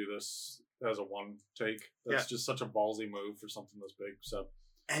decided to do this as a one take. That's just such a ballsy move for something this big. So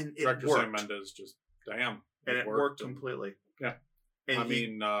and it director worked. Sam Mendes just damn, And it worked completely. Yeah.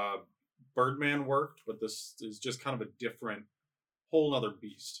 And Birdman worked, but this is just kind of a different, whole other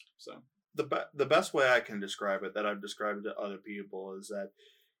beast. So the best way I can describe it, that I've described it to other people, is that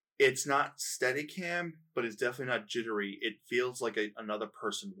it's not Steadicam, but it's definitely not jittery. It feels like another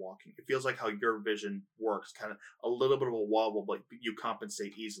person walking. It feels like how your vision works, kind of a little bit of a wobble, but you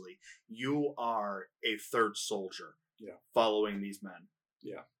compensate easily. You are a third soldier, following these men,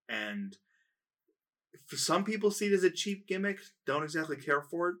 and for some people see it as a cheap gimmick, don't exactly care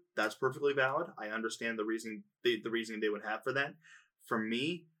for it. That's perfectly valid. I understand the reasoning they would have for that. For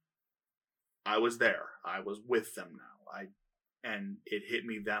me, I was there. I was with them now. And it hit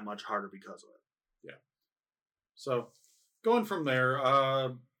me that much harder because of it. Yeah. So going from there,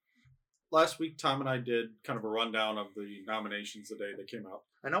 last week Tom and I did kind of a rundown of the nominations the day they came out.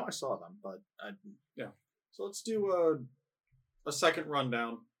 I know I saw them, but So let's do a second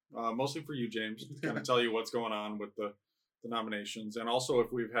rundown, mostly for you, James, to kind of tell you what's going on with the nominations, and also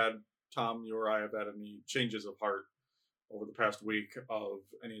if we've had, Tom, you or I have had any changes of heart over the past week of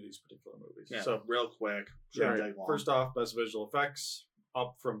any of these particular movies. yeah. So Real quick. first off, Best Visual Effects,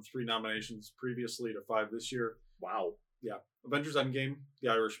 up from 3 nominations previously to 5 this year. Wow. Yeah. Avengers Endgame, The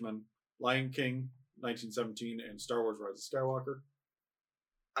Irishman, Lion King, 1917, and Star Wars Rise of Skywalker.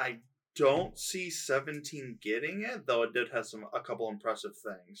 I don't see 17 getting it, though it did have a couple impressive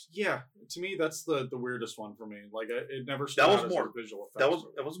things. Yeah, to me that's the weirdest one for me. Like it never That started was as more a visual effects.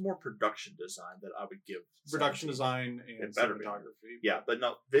 That was more production design that I would give. production 17. design and It better be. cinematography. Yeah, but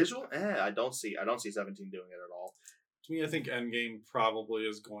no visual. I don't see 17 doing it at all. To me, I think Endgame probably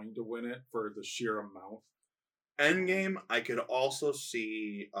is going to win it for the sheer amount. Endgame, I could also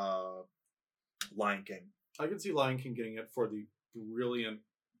see Lion King. I could see Lion King getting it for the brilliant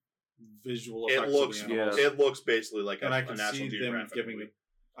visual It effects. looks of the animals. it looks basically like and a I could National see them Geographic giving movie. it.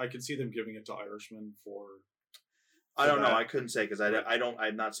 I could see them giving it to Irishman for. I don't know. that. I couldn't say because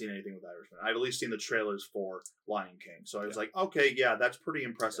I've not seen anything with Irishman. I've at least seen the trailers for Lion King, so I was like, okay, yeah, that's pretty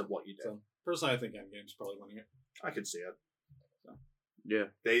impressive what you did. So personally, I think Endgame's probably winning it. I could see it. Yeah.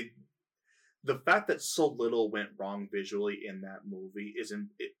 The fact that so little went wrong visually in that movie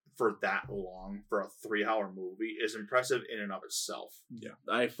for that long, for a 3-hour movie, is impressive in and of itself.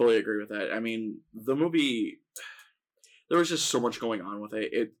 I fully agree with that. I mean, the movie there was just so much going on with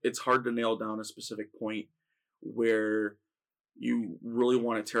it. It's hard to nail down a specific point where you really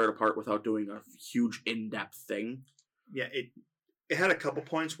want to tear it apart without doing a huge in-depth thing. Yeah, it had a couple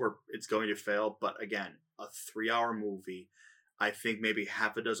points where it's going to fail, but again, a 3-hour movie, I think maybe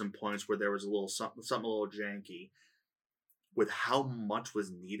half a dozen points where there was a little something a little janky. With how much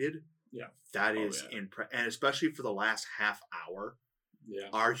was needed, Yeah. that is and especially for the last half hour. Yeah.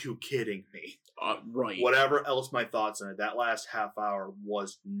 Are you kidding me? Right. Whatever else my thoughts on it, that last half hour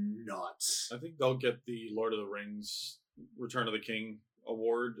was nuts. I think they'll get the Lord of the Rings Return of the King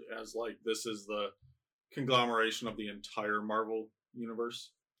award as like this is the conglomeration of the entire Marvel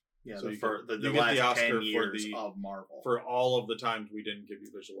universe. Yeah, So the you get last the Oscar 10 for years the- of Marvel. For all of the times we didn't give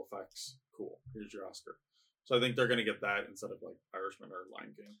you visual effects. Cool. Here's your Oscar. So I think they're going to get that instead of like Irishman or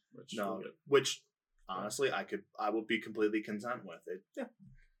Lion King, which we'll get. Which honestly I would be completely content with it. Yeah.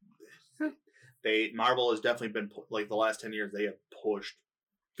 Marvel has definitely been like the last 10 years they have pushed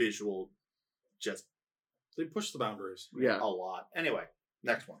visual just They push the boundaries. Yeah. a lot. Anyway,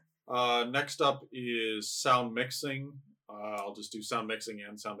 next one. Next up is sound mixing. I'll just do sound mixing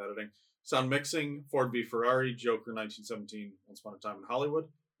and sound editing. Sound mixing, Ford v. Ferrari, Joker 1917, Once Upon a Time in Hollywood,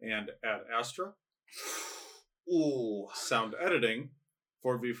 and Ad Astra. Ooh. Sound editing,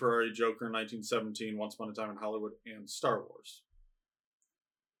 Ford v. Ferrari, Joker 1917, Once Upon a Time in Hollywood, and Star Wars.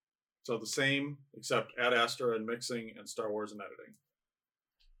 So the same, except Ad Astra and mixing and Star Wars and editing.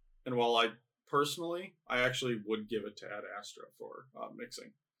 And while I actually would give it to Ad Astra for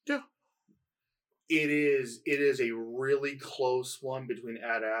mixing. It is a really close one between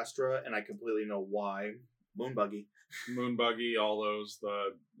Ad Astra, and I completely know why. Moonbuggy. Moonbuggy, all those,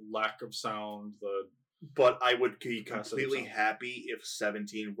 the lack of sound, But I would be Passive completely sound. happy if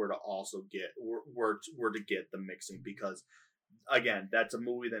 17 were to also get were to get the mixing, because again, that's a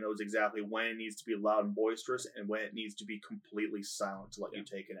movie that knows exactly when it needs to be loud and boisterous and when it needs to be completely silent to let you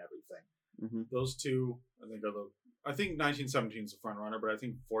take in everything. Mm-hmm. those two, I think, are I think 1917 is the front runner, but I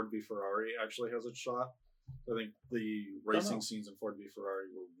think Ford v. Ferrari actually has a shot. I think the racing scenes in Ford v. Ferrari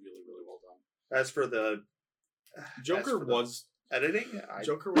were really, really well done. As for the Joker was editing,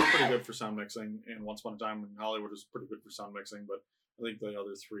 Joker was pretty good for sound mixing, and Once Upon a Time in Hollywood was pretty good for sound mixing, but I think the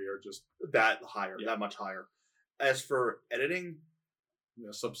other three are just that much higher. As for editing,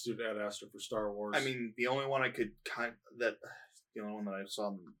 substitute Ad Astra for Star Wars. I mean, the only one I could the only one that I saw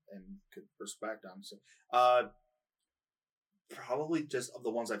and could respect, honestly. Probably just of the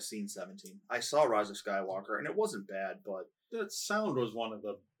ones I've seen, 17. I saw Rise of Skywalker, and it wasn't bad, but that sound was one of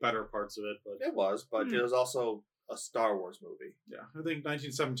the better parts of it. But it was also a Star Wars movie. Yeah, I think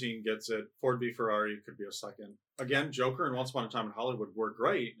 1917 gets it. Ford v. Ferrari could be a second. Again, Joker and Once Upon a Time in Hollywood were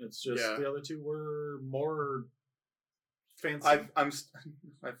great. It's just the other two were more fancy. I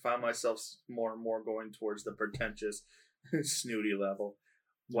found myself more and more going towards the pretentious, snooty level.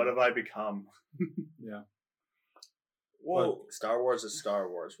 What have I become? Yeah. Well, Star Wars is Star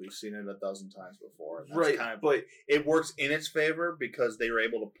Wars. We've seen it 1,000 times before. And Right, but it works in its favor because they were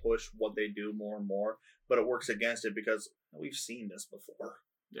able to push what they do more and more, but it works against it because we've seen this before.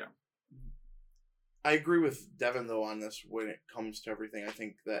 Yeah. I agree with Devin, though, on this when it comes to everything. I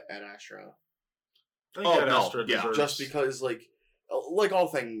think that Ad Astra... I think Ad Astra deserves... Just because, like all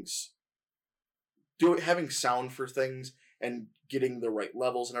things, having sound for things and getting the right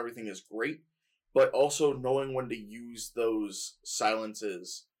levels and everything is great, but also knowing when to use those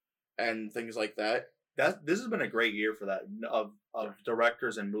silences and things like that. This has been a great year for that, of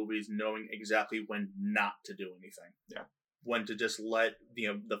directors and movies knowing exactly when not to do anything. Yeah. When to just let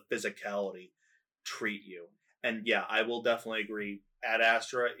the physicality treat you. And yeah, I will definitely agree. Ad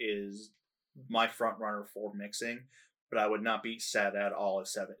Astra is my front runner for mixing, but I would not be sad at all if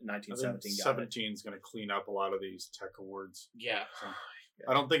 1917 got 17 is going to clean up a lot of these tech awards. Yeah. So,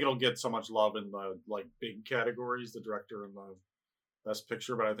 I don't think it'll get so much love in the big categories, the director and the best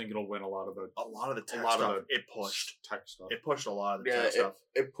picture, but I think it'll win a lot of the tech stuff. It pushed tech stuff. It pushed a lot of the tech stuff.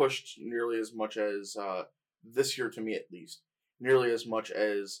 It pushed nearly as much as this year, to me at least, nearly as much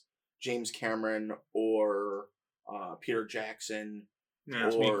as James Cameron or Peter Jackson. Yeah,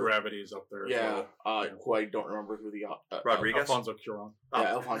 to me, Gravity is up there. Yeah, who I don't remember who the Rodriguez, Alfonso Cuarón.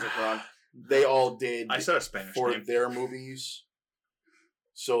 Yeah, Alfonso Cuarón. They all did. I said a Spanish for name. Their movies.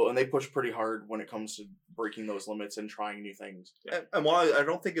 So, and they push pretty hard when it comes to breaking those limits and trying new things. Yeah. And while I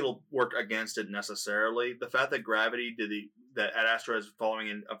don't think it'll work against it necessarily, the fact that Gravity that Ad Astra is following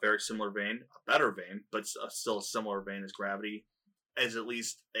in a very similar vein, a better vein, but still a similar vein as Gravity, is at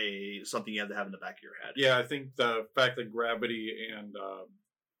least something you have to have in the back of your head. Yeah, I think the fact that Gravity and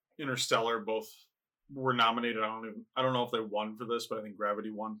Interstellar both were nominated, I don't know if they won for this, but I think Gravity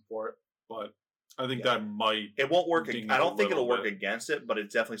won for it. But I think Yeah. that might. It won't work. Ding I a don't think it'll little work bit. against it, but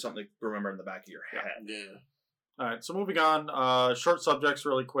it's definitely something to remember in the back of your head. Yeah. All right, so moving on. Short subjects,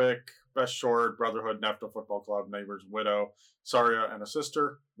 really quick. Best short: Brotherhood, Nefta Football Club, Neighbors, Widow, Saria, and a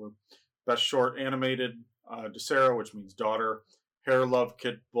Sister. Best short animated: Desera, which means daughter, Hair, Love,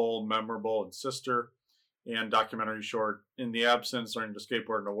 Kid Bull, Memorable, and Sister. And documentary short: In the Absence, Learning to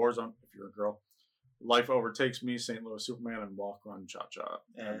Skateboard in a War Zone, if you're a girl. Life Overtakes Me, St. Louis Superman, and Walk, Run, Cha Cha.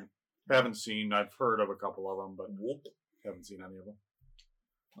 Yeah. Haven't seen. I've heard of a couple of them, but Whoop. haven't seen any of them.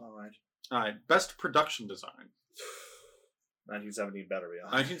 All right. All right, best production design: 1917 better be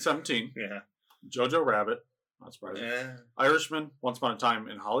on. 1917, Yeah. Jojo Rabbit, not surprising. Yeah. Irishman, Once Upon a Time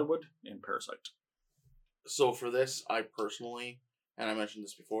in Hollywood, and Parasite. So for this, I personally, and I mentioned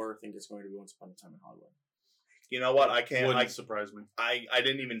this before, think it's going to be Once Upon a Time in Hollywood. You know what? I can't. Wouldn't surprise me. I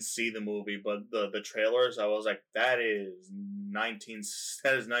didn't even see the movie, but the trailers, I was like, that is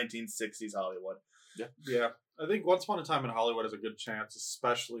 1960s Hollywood. Yeah, I think Once Upon a Time in Hollywood has a good chance,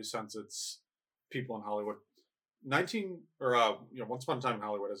 especially since it's people in Hollywood. Once Upon a Time in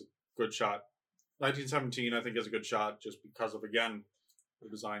Hollywood has a good shot. 1917, I think, has a good shot just because of, again, the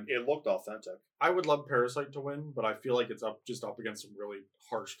design. It looked authentic. I would love Parasite to win, but I feel like it's up against some really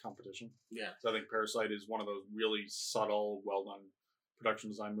harsh competition. Yeah. So I think Parasite is one of those really subtle, well done production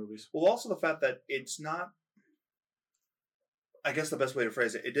design movies. Well, also the fact that it's not. I guess the best way to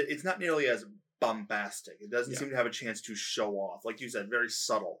phrase it, it's not nearly as bombastic. It doesn't Yeah. seem to have a chance to show off, like you said, very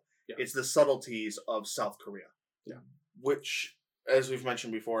subtle. Yeah. It's the subtleties of South Korea. Which, as we've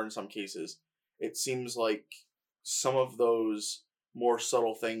mentioned before, in some cases, it seems like some of those more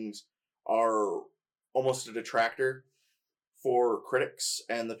subtle things are almost a detractor for critics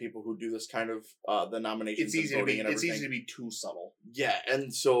and the people who do this kind of the nominations. It's easy to be. and It's everything. easy to be too subtle. Yeah,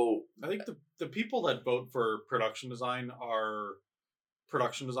 and so I think the people that vote for production design are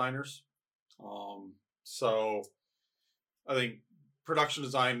production designers. So I think production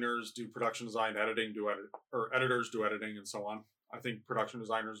designers do production design, editors do editing, and so on. I think production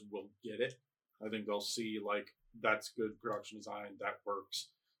designers will get it. I think they'll see, like, that's good production design, that works.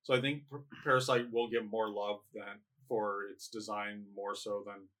 So I think Parasite will get more love for its design, more so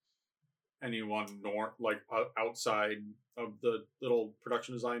than anyone outside of the little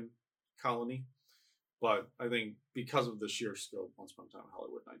production design colony. But I think because of the sheer skill of Once Upon a Time in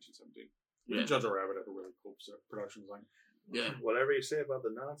Hollywood, 1917. Yeah. Jojo Rabbit had a really cool production design. yeah. Whatever you say about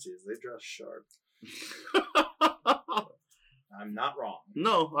the Nazis, they dress sharp. I'm not wrong.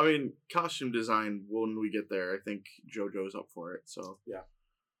 No, I mean costume design. When we get there, I think JoJo's up for it. So Yeah.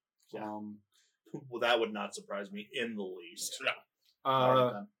 Um, Well, that would not surprise me in the least. No.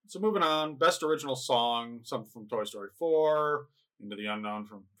 Alright, then. So moving on, best original song, something from Toy Story 4, Into the Unknown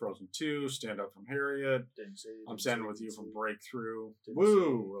from Frozen 2, Stand Up from Harriet, Didn't see, I'm didn't Standing see, With You didn't from see. Breakthrough, Didn't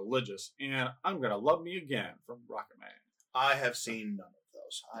Woo, Religious, and I'm Gonna Love Me Again from Rocket Man. I have seen none of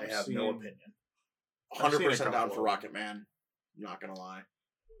those. I I've have no seen- opinion. I've seen a 100% down couple for of them. Rocket Man. Not gonna lie.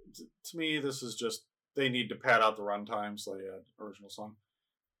 To me, this is just, they need to pad out the runtime, so they add original song.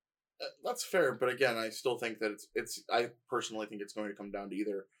 That's fair, but again, I still think that it's. I personally think it's going to come down to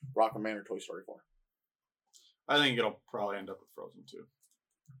either Rocket Man or Toy Story 4. I think it'll probably end up with Frozen 2.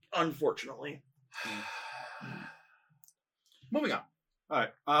 Unfortunately. Moving on.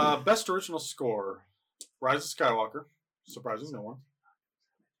 Alright, best original score, Rise of Skywalker, surprising no one.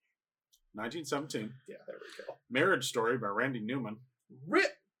 1917, Yeah, there we go. Marriage Story by Randy Newman.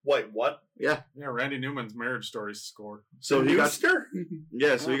 Wait, what? Yeah. Yeah, Randy Newman's Marriage Story score. So he got. Newster?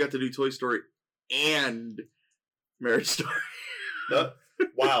 Yeah. So he got to do Toy Story and Marriage Story.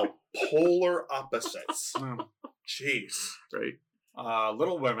 Wow. Polar opposites. Oh. Jeez. Right.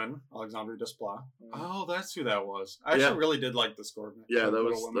 Little Women, Alexandre Desplat. Oh, that's who that was. I Yeah. actually really did like the score. Yeah, for that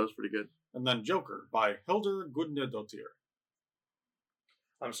Little was Women. pretty good. And then Joker by Hildur Gudnadottir.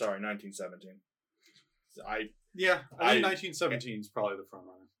 I'm sorry, 1917. Yeah, I think I- 1917 is probably the front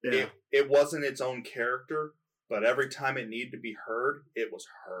runner. Yeah. It wasn't its own character, but every time it needed to be heard, it was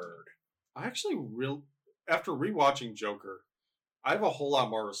heard. I actually after rewatching Joker, I have a whole lot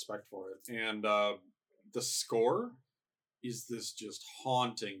more respect for it. And the score is this just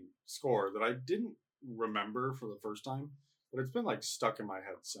haunting score that I didn't remember for the first time, but it's been like stuck in my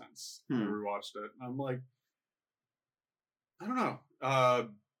head since I rewatched it. And I'm like, I don't know.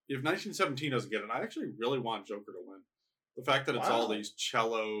 If 1917 doesn't get it, I actually really want Joker to win. The fact that it's all Wow. these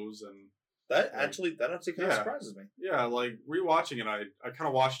cellos and That actually kind of Yeah. surprises me. yeah, like rewatching it, I kind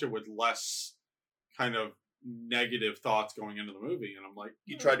of watched it with less kind of negative thoughts going into the movie, and I'm like,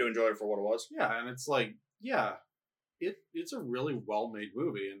 You tried to enjoy it for what it was. yeah, and it's like, yeah, it's a really well made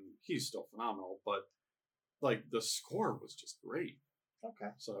movie, and he's still phenomenal, but like the score was just great.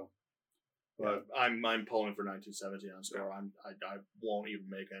 Okay. So, But I'm pulling for 1917 on score. I won't even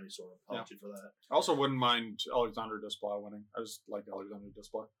make any sort of apology for that. I also wouldn't mind Alexander Desplat winning. I just like Alexander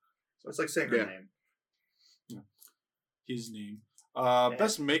Desplat. So it's like saying her Yeah. name. Yeah. His name.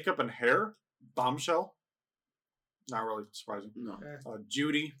 Best makeup and hair, Bombshell. Not really surprising. No.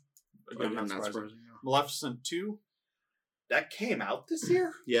 Judy. Again, Again, not not surprising. surprising. Maleficent 2. That came out this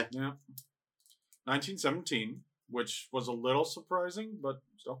year? Yeah. Yeah. 1917, which was a little surprising, but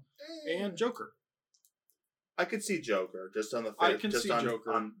still. And Joker. I could see Joker just on the I can see on,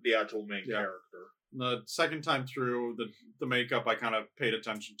 Joker. on the actual main Yeah. character. The second time through, the makeup I kind of paid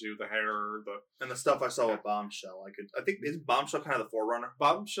attention to, the hair, And the stuff I saw with Bombshell, I think is Bombshell kind of the forerunner?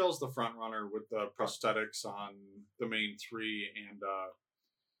 Bombshell's the front runner with the prosthetics on the main three,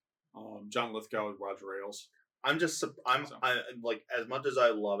 and John Lithgow with Roger Ailes. I'm like, as much as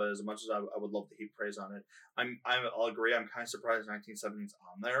I love it, as much as I would love to heap praise on it, I'll agree. I'm kind of surprised 1970's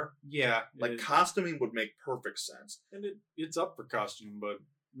on there. Yeah, Like costuming would make perfect sense. and it's up for costume, but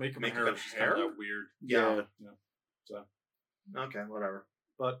makeup and Makeup hair and is just kind hair? of weird. Yeah. So, Okay, whatever.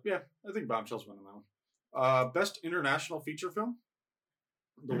 but yeah, I think Bombshell's winning that one. Best international feature film.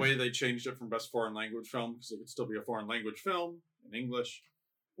 The way they changed it from best foreign language film, because it could still be a foreign language film in English.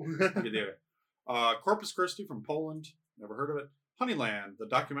 You did it. Corpus Christi from Poland. Never heard of it. Honeyland, the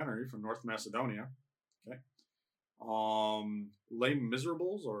documentary from North Macedonia. Okay. Les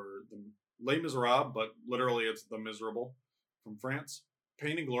Miserables, or the Les Miserables, but literally it's The Miserable from France.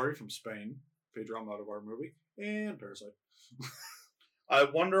 Pain and Glory from Spain. Pedro Almodovar movie. And Parasite. I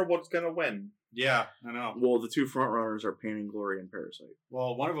wonder what's gonna win. Yeah, I know. Well, the two front runners are Pain and Glory and Parasite.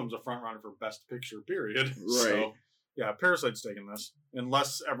 Well, one of them's a front runner for Best Picture, period. Right. So, yeah, Parasite's taking this.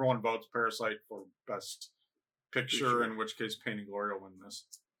 Unless everyone votes Parasite for Best Picture, in which case Pain and Glory will win this.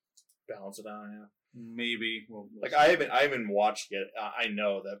 Balance it out, yeah. Maybe. We'll Like see. I haven't watched it. I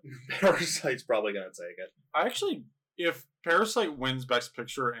know that Parasite's probably gonna take it. I actually, if Parasite wins Best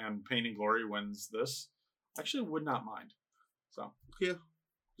Picture and Pain and Glory wins this, I actually would not mind. So, Yeah.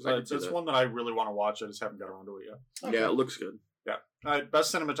 So I can see that's that. one that I really want to watch. I just haven't got around to it yet. Okay. Yeah, it looks good. Yeah. All right,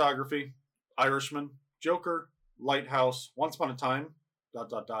 Best Cinematography, Irishman, Joker, Lighthouse, Once Upon a Time, ...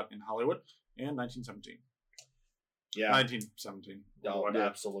 in Hollywood, and 1917. Yeah. 1917. No, What-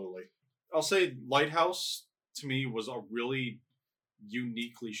 absolutely. I'll say Lighthouse, to me, was a really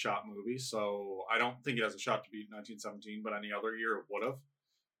uniquely shot movie, so I don't think it has a shot to beat 1917, but any other year it would have.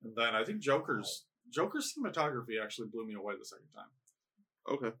 And then I think Joker's cinematography actually blew me away the second time.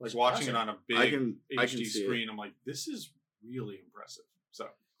 Okay. Like watching it on a big I can HD see screen, I'm like, this is really impressive. So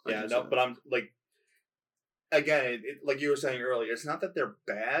I Yeah, can no, see but that. I'm like, again, like you were saying earlier, it's not that they're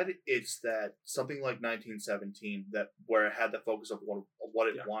bad. It's that something like 1917, that where it had the focus of what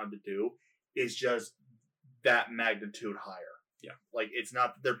it Yeah. wanted to do, is just that magnitude higher. Yeah. Like, it's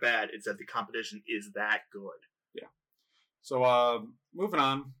not that they're bad. It's that the competition is that good. So moving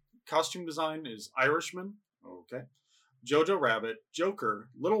on, costume design is Irishman. Okay. Jojo Rabbit, Joker,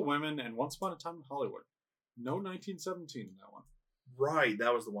 Little Women, and Once Upon a Time in Hollywood. No 1917 in that one. Right,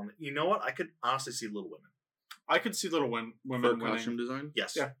 that was the one. You know what? I could honestly see Little Women. I could see Little Women For winning. costume design?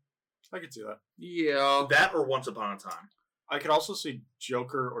 Yes. Yeah. I could see that. Yeah. That or Once Upon a Time. I could also see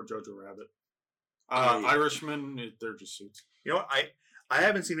Joker or Jojo Rabbit. I- Irishman, they're just suits. You know what? I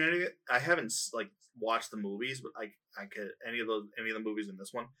haven't seen any of it. I haven't like watched the movies, but I could any of the movies in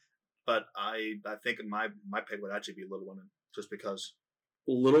this one. But I think my pick would actually be Little Women, just because.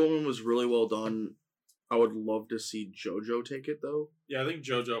 Little Women was really well done. I would love to see JoJo take it, though. Yeah, I think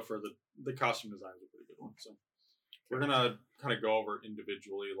JoJo for the costume design is a pretty good one. So we're gonna kind of go over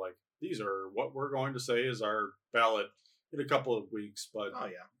individually. Like, these are what we're going to say is our ballot in a couple of weeks. But Oh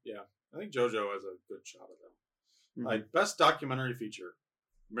yeah. I think JoJo has a good shot at that. Mhm. All right, best documentary feature: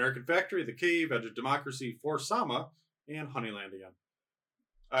 American Factory, The Cave, Edge of Democracy, For Sama, and Honeyland again.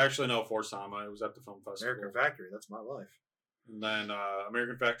 I actually know For Sama. It was at the film festival. American Factory. That's my life. And then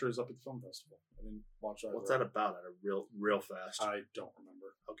American Factory is up at the film festival. I didn't watch that. What's that about? At a real fast. I don't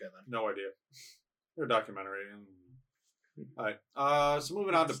remember. Okay then. No idea. They're a documentary. All right. So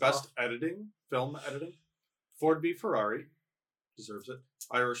moving on to best editing, film editing. Ford v Ferrari deserves it.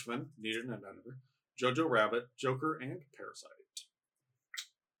 Irishman needed an editor. Jojo Rabbit, Joker, and Parasite.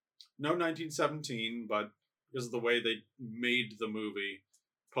 No 1917, but because of the way they made the movie,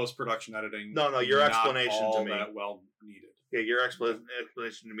 post-production editing. No, your not explanation to all me. that well needed. Yeah, your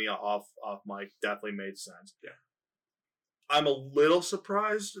explanation to me off mic definitely made sense. Yeah. I'm a little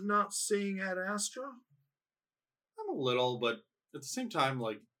surprised not seeing Ad Astra. I'm a little, but at the same time,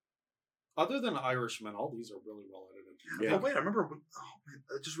 like, other than Irishman, all these are really well edited. Yeah. Oh wait, I remember. Oh man,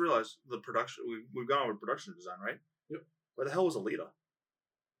 I just realized the production. We've gone with production design, right? Yep. Where the hell was Alita?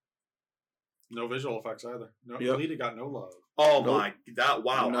 No visual effects either. No, Yep. Alita got no love. Oh Nope. my, that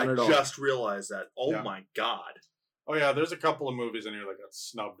wow! None I at all. just realized that. Oh Yeah. my god! Oh yeah, there's a couple of movies in here that got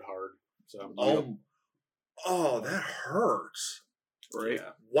snubbed hard. So Oh, that hurts. Right.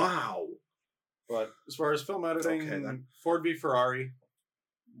 yeah. Wow. But as far as film editing, Okay, then. Ford v Ferrari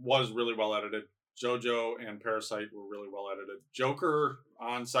was really well edited. JoJo and Parasite were really well edited. Joker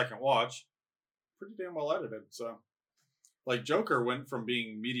on second watch, pretty damn well edited. So, like Joker went from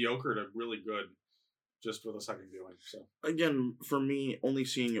being mediocre to really good just with a second viewing. So Again, for me, only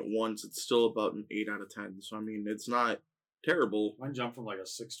seeing it once, it's still about an 8 out of 10. So, I mean, it's not terrible. mine jumped from like a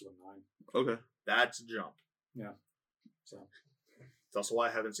 6 to a 9. Okay. That's a jump. So It's also why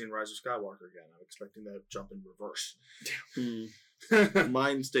I haven't seen Rise of Skywalker again. I'm expecting that jump in reverse.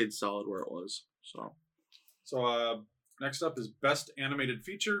 Mine stayed solid where it was. So, next up is Best Animated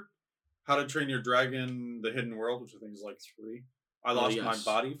Feature. How to Train Your Dragon: The Hidden World, which I think is like 3. I Lost My yes.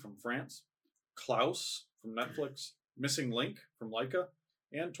 Body from France. Klaus from Netflix. Missing Link from Laika.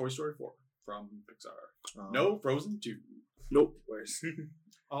 And Toy Story 4 from Pixar. No Frozen 2. nope. Where's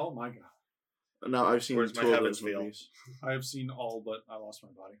Oh my god. Now I've seen Where's my 2 of heavens those feel? movies. I have seen all but I Lost My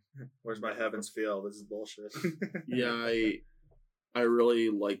Body. Where's my heavens feel? This is bullshit. Yeah, I really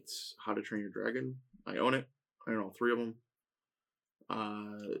liked How to Train Your Dragon. I own it. I own all 3 of them.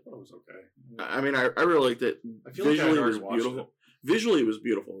 It was okay. I mean, I really liked it. I feel like I had Visually, it already was watched beautiful. it. Visually, it was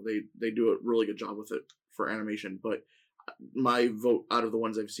beautiful. They do a really good job with it for animation. But my vote out of the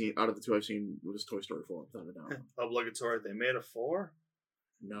ones I've seen, out of the 2 I've seen, was Toy Story 4, without a doubt. Obligatory. They made a 4?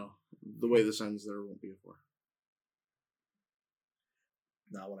 No, the way this ends, there won't be a 4.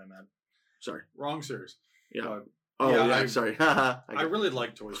 Not what I meant. Sorry. Wrong series. Yeah. But Oh yeah, yeah. I- Sorry. I really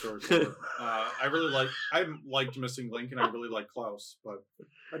like Toy Story 4. I liked Missing Link and I really like Klaus, but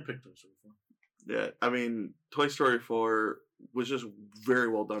I'd pick Toy Story 4. Yeah, I mean, Toy Story 4 was just very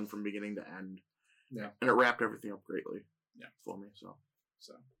well done from beginning to end. Yeah. And it wrapped everything up greatly. Yeah. For me, so.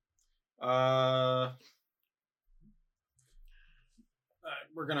 So,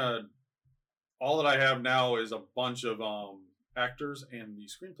 we're gonna. All that I have now is a bunch of actors and the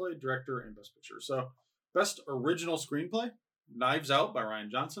screenplay, director, and best picture. So, best original screenplay: Knives Out by Ryan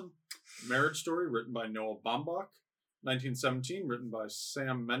Johnson, Marriage Story written by Noah Baumbach, 1917 written by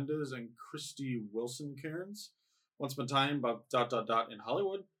Sam Mendes and Christy Wilson Cairns, Once Upon a Time by ... in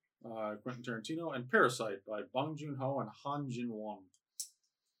Hollywood, Quentin Tarantino, and Parasite by Bong Joon-ho and Han Jin-won.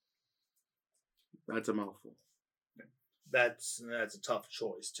 That's a mouthful. That's a tough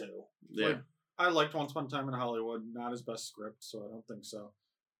choice too. Yeah. Like, I liked Once Upon a Time in Hollywood, not his best script, so I don't think so.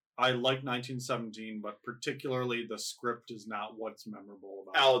 I like 1917, but particularly the script is not what's memorable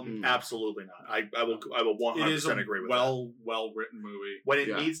about Oh, Mm. absolutely not. I will 100% it. It is a agree with that. well written movie. When it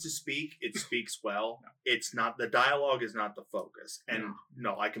Yeah. needs to speak, it speaks well. It's not, the dialogue is not the focus. And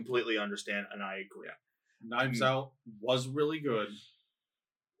no, I completely understand and I agree. Knives Out was really good,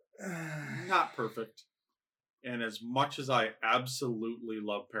 not perfect. And as much as I absolutely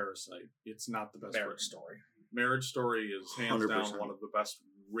love Parasite, it's not the best Marriage written. Story. Marriage Story is hands down 100%. one of the best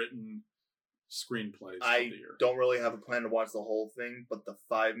written screenplays of I the year. don't really have a plan to watch the whole thing, but the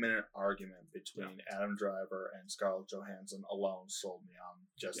 5-minute argument between Adam Driver and Scarlett Johansson alone sold me on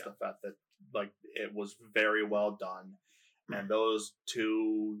just the fact that like it was very well done, and those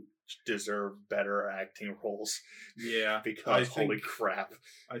two deserve better acting roles. Yeah, Because holy crap,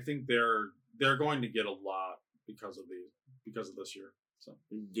 I think they're going to get a lot because of this year. So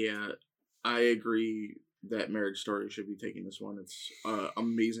Yeah, I agree that Marriage Story should be taking this one. It's an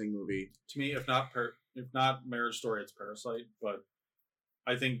amazing movie. to me, if not Marriage Story, it's Parasite. But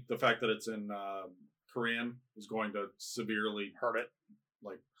I think the fact that it's in Korean is going to severely hurt it.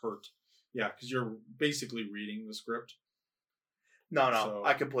 Yeah, because you're basically reading the script. no, So-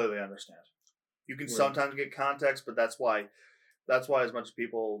 I completely understand. You can Where- sometimes get context, but that's why as much as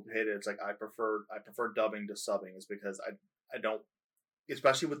people hate it, it's like I prefer dubbing to subbing, is because I don't,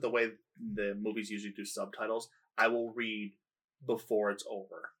 especially with the way the movies usually do subtitles, I will read before it's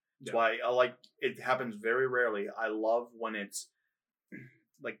over. That's Yeah. why I like, it happens very rarely. I love when it's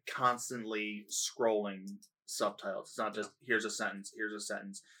like constantly scrolling subtitles. It's not just here's a sentence.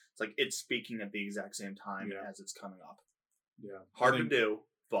 It's like it's speaking at the exact same time Yeah. as it's coming up. Yeah, Hard I to think do,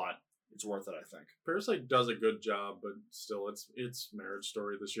 but it's worth it, I think. Parasite does a good job, but still, it's Marriage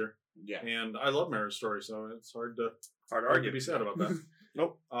Story this year, Yeah. and I love Marriage Story, so it's hard to Hard to Hard argue. to be sad about that.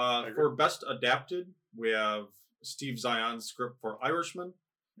 Nope. agree. For Best Adapted, we have Steve Zion's script for Irishman,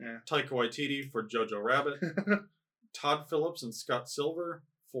 Yeah. Taika Waititi for Jojo Rabbit, Todd Phillips and Scott Silver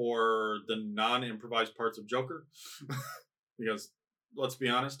for the non-improvised parts of Joker. Because, let's be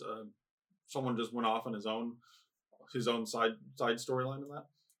honest, someone just went off on his own side storyline in that.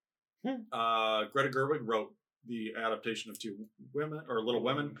 Greta Gerwig wrote the adaptation of Two Women or Little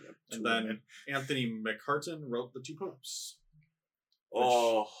Women, and then Anthony McCartan wrote The Two Popes.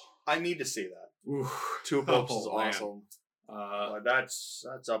 Oh, I need to see that. Oof. Two Popes is man. awesome.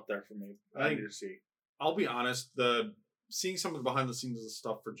 That's up there for me. I need to see. I'll be honest, seeing some of the behind the scenes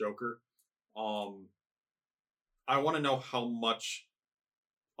stuff for Joker, I want to know how much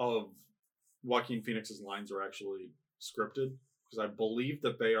of Joaquin Phoenix's lines are actually scripted, because I believe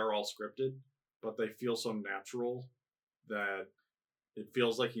that they are all scripted, but they feel so natural that it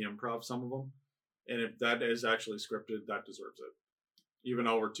feels like he improv some of them. And if that is actually scripted, that deserves it. Even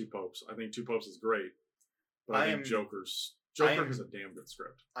over Two Popes. I think Two Popes is great, but I think Joker is a damn good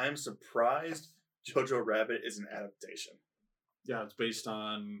script. I am surprised Jojo Rabbit is an adaptation. Yeah, it's based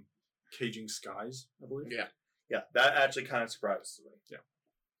on Caging Skies, I believe. Yeah, that actually kind of surprises me. Yeah.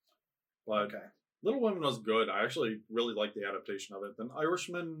 But Okay. Little Women was good. I actually really like the adaptation of it. Then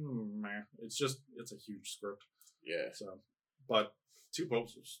Irishman, meh. It's a huge script. Yeah. So, but Two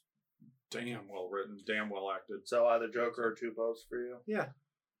Popes was damn well written, damn well acted. So either Joker or Two Popes for you? Yeah.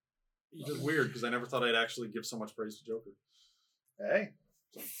 It's just weird because I never thought I'd actually give so much praise to Joker. Hey.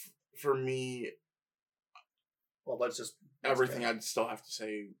 For me, Well, let's everything I'd still have to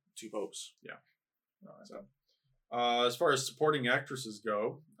say Two Popes. All right. So, as far as supporting actresses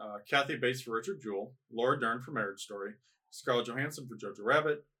go, Kathy Bates for Richard Jewell, Laura Dern for Marriage Story, Scarlett Johansson for Jojo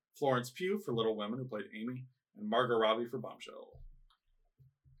Rabbit, Florence Pugh for Little Women, who played Amy, and Margot Robbie for Bombshell.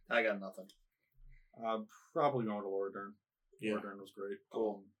 I got nothing. Probably going to Laura Dern. Yeah. Laura Dern was great.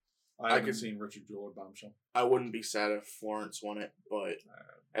 Cool. I haven't seen Richard Jewell or Bombshell. I wouldn't be sad if Florence won it, but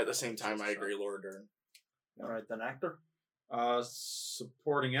at the same time, I agree, Laura Dern. All right, then actor.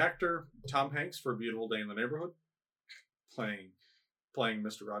 Supporting actor Tom Hanks for A Beautiful Day in the Neighborhood, playing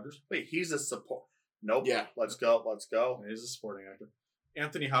Mr. Rogers. Wait, he's a support. Nope. Yeah. Let's go. Yeah, he's a supporting actor.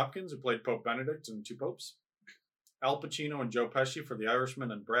 Anthony Hopkins, who played Pope Benedict in Two Popes. Al Pacino and Joe Pesci for The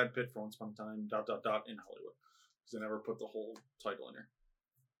Irishman, and Brad Pitt for Once Upon a Time, ... in Hollywood. Because they never put the whole title in here.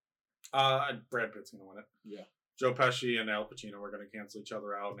 Brad Pitt's going to win it. Yeah. Joe Pesci and Al Pacino were going to cancel each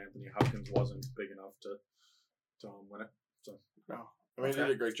other out, and Anthony Hopkins wasn't big enough to win it. So, No. I mean, he did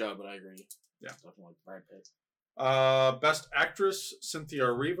a great job, but I agree. Yeah. Definitely like Brad Pitt. Best Actress, Cynthia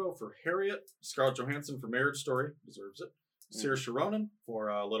Erivo for Harriet. Scarlett Johansson for Marriage Story. Deserves it. Saoirse Ronan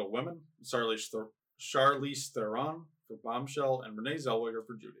for Little Women. Charlize Theron for Bombshell. And Renee Zellweger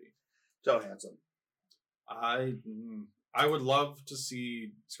for Judy. Johansson. I would love to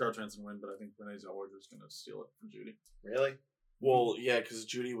see Scarlett Johansson win, but I think Renee Zellweger is going to steal it from Judy. Really? Well, yeah, because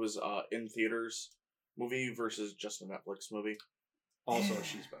Judy was in theaters movie versus just a Netflix movie. Also,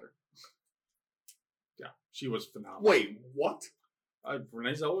 she's better. Yeah, she was phenomenal. Wait, what?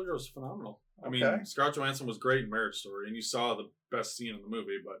 Renee Zellweger was phenomenal. I Okay. mean, Scarlett Johansson was great in Marriage Story, and you saw the best scene in the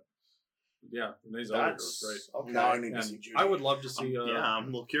movie, but yeah, Renee Zellweger was great. Okay. Now I need to And see Judy. I would love to see. I'm a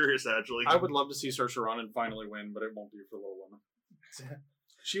little curious, actually. I would love to see Saoirse Ronan finally win, but it won't be for Little Women.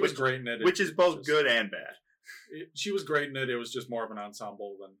 She was great in it. Which is both good and bad. She was great in it. It was just more of an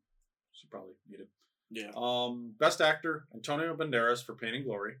ensemble than she probably needed. Yeah. Best actor, Antonio Banderas for Pain and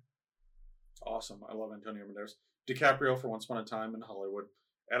Glory. Awesome. I love Antonio Banderas. DiCaprio for Once Upon a Time in Hollywood.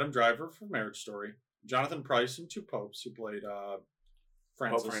 Adam Driver for Marriage Story. Jonathan Pryce in Two Popes, who played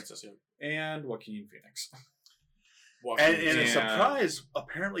Francis. Oh, Francis, yeah. And Joaquin Phoenix. And a surprise,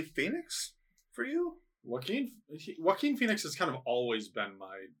 apparently Phoenix for you? Joaquin Phoenix has kind of always been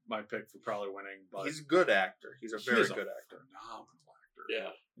my pick for probably winning, but He's a good actor. He's a very good actor. Phenomenal actor. Yeah.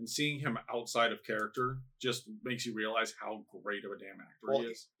 And seeing him outside of character just makes you realize how great of a damn actor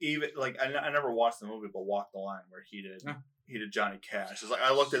he is. Even like I never watched the movie, but Walk the Line, where he did Johnny Cash. It's like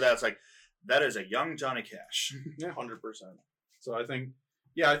I looked at that. It's like that is a young Johnny Cash. Yeah, 100%. So I think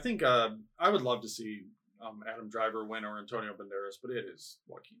I would love to see Adam Driver win or Antonio Banderas, but it is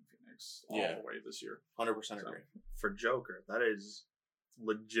Joaquin Phoenix all the way this year. 100% agree. For Joker, that is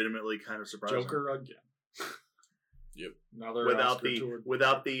legitimately kind of surprising. Joker again. Yep. Another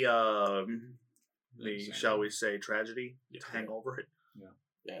without the shall we say tragedy to hang over it.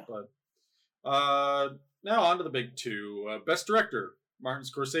 Yeah. But now on to the big two. Best Director, Martin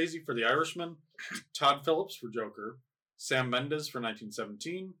Scorsese for The Irishman, Todd Phillips for Joker, Sam Mendes for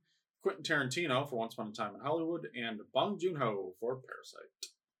 1917, Quentin Tarantino for Once Upon a Time in Hollywood, and Bong Joon-ho for Parasite.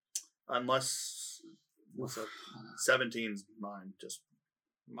 Unless 17's mine.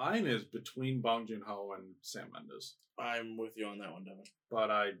 Mine is between Bong Joon-ho and Sam Mendes. I'm with you on that one, Devin. But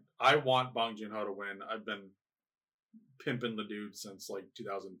I want Bong Joon-ho to win. I've been pimping the dude since like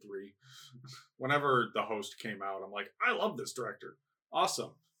 2003. Whenever The Host came out, I'm like, I love this director.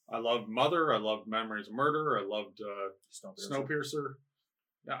 Awesome. I loved Mother. I loved Memories of Murder. I loved Snowpiercer.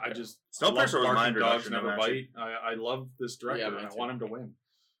 Yeah, I just Snowpiercer was Barking my Dogs introduction. Never to him, Bite. I love this director, Yeah, and me I too. want him to win.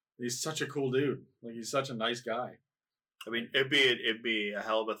 He's such a cool dude. Like he's such a nice guy. I mean, it'd be a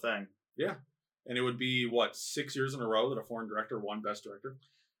hell of a thing. Yeah, and it would be what 6 years in a row that a foreign director won Best Director.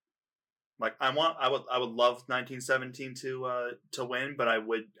 Like I would love 1917 to win, but I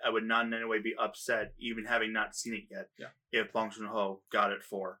would not in any way be upset, even having not seen it yet. Yeah. If Bong Joon-ho got it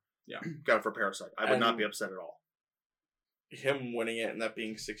for Parasite, I would not be upset at all. Him winning it and that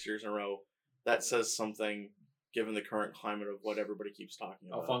being 6 years in a row, that says something given the current climate of what everybody keeps talking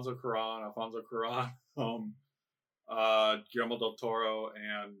about. Alfonso Cuarón, Guillermo del Toro,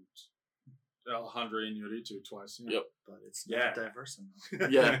 and Alejandro Iñárritu twice. Yeah. Yep. But it's not diverse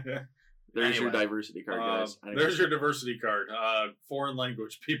enough. Yeah. There's your Anyway, diversity card, guys. There's your diversity card. Foreign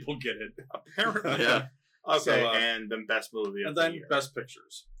language people get it. Apparently. Yeah. Okay, So, and then best movie of And the then year. Best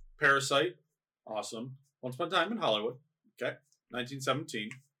Pictures. Parasite, awesome. Once Upon a Time in Hollywood, okay. 1917,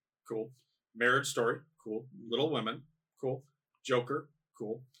 cool. Marriage Story, cool. Little Women, cool. Joker,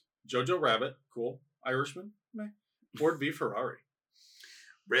 cool. Jojo Rabbit, cool. Irishman, meh. Ford v Ferrari.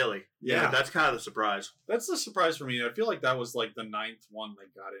 Really? Yeah. That's kind of the surprise. That's the surprise for me. I feel like that was like the 9th one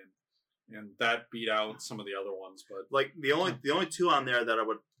that got in, and that beat out some of the other ones. But Like the only two on there that I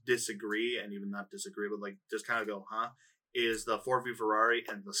would disagree, and even not disagree, but like just kind of go, huh? Is the Ford v Ferrari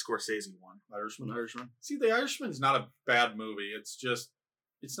and the Scorsese one. Irishman. See, The Irishman's not a bad movie. It's just,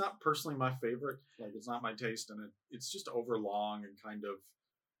 it's not personally my favorite. Like, it's not my taste, and it's just overlong and kind of.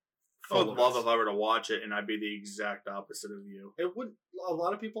 I would full of love it. if I were to watch it, and I'd be the exact opposite of you. It would. A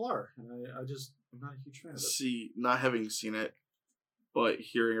lot of people are, and I'm not a huge fan of it. See, not having seen it, but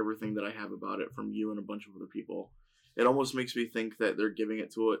hearing everything that I have about it from you and a bunch of other people, it almost makes me think that they're giving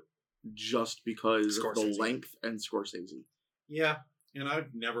it to it just because of the Scorsese. length and Scorsese. Yeah, and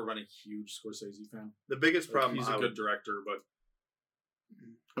I've never been a huge Scorsese fan. The biggest Like, problem he's a good director, but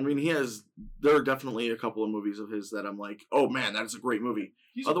I mean, there are definitely a couple of movies of his that I'm like, oh man, that's a great movie.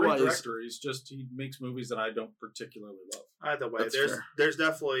 he's Otherwise- a great director. He makes movies that I don't particularly love. Either way, That's there's fair. there's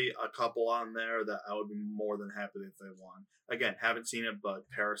definitely a couple on there that I would be more than happy if they won. Again, haven't seen it, but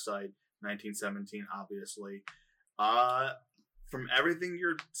Parasite, 1917, obviously. From everything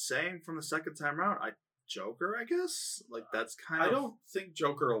you're saying from the second time around, Joker, I guess. Like that's kind I of. don't think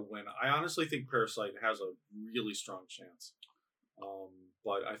Joker will win. I honestly think Parasite has a really strong chance.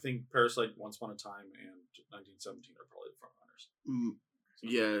 But I think Parasite, Once Upon a Time, and 1917 are probably the front runners.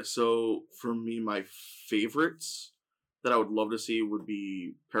 Yeah, so for me, my favorites that I would love to see would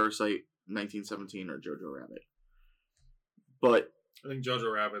be Parasite, 1917, or Jojo Rabbit. But I think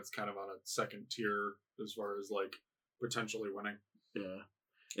Jojo Rabbit's kind of on a second tier as far as like potentially winning. yeah,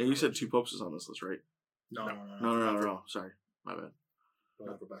 and you said Two Popes is on this list, right? No. No. Sorry, my bad.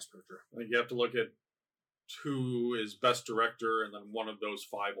 Not for best picture. I think you have to look at who is best director, and then one of those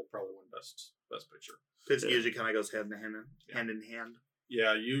 5 will probably win best picture. Because Yeah. usually kind of goes hand in hand,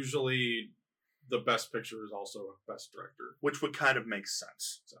 Yeah, usually the best picture is also best director. which would kind of make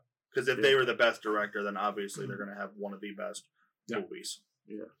sense. So- Because if Yeah. they were the best director, then obviously they're going to have one of the best Yeah. movies.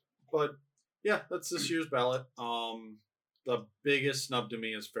 But yeah, that's this year's ballot. The biggest snub to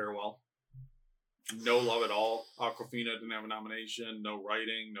me is Farewell. No love at all. Awkwafina didn't have a nomination. No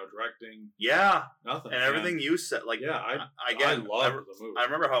writing, no directing, Yeah, nothing. and everything you said, like Yeah, I again, love the movie. I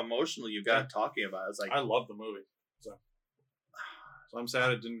remember how emotional you got talking about it. It's like I love the movie. So I'm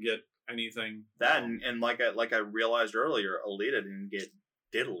sad it didn't get anything. that, and like I realized earlier, Alita didn't get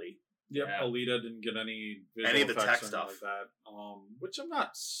diddly. Yep, Yeah. Alita didn't get any visual Any of the effects tech or anything stuff. like that. Which I'm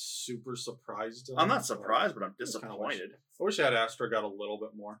not super surprised. I'm on, not surprised, but I'm just kinda wish- disappointed. I wish Ad Astra got a little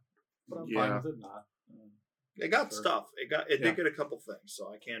bit more, but I'm fine Yeah. with it not. It got Sure. stuff. It Yeah. did get a couple things, so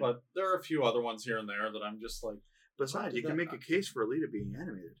I can't. But there are a few other ones here and there that I'm just like, Besides, you did can that make a not- case for Alita being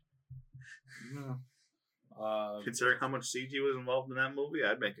animated. no. Considering how much CG was involved in that movie,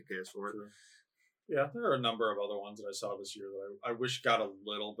 I'd make a case for it. Sure. Yeah, there are a number of other ones that I saw this year that I wish got a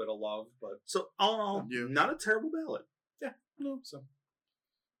little bit of love, but So all in all, Yeah. not a terrible ballot. no. So,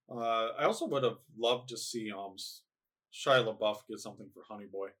 I also would have loved to see Shia LaBeouf get something for Honey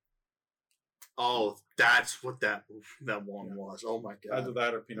Boy. Oh, that's what that one Yeah. was. Oh my Either god!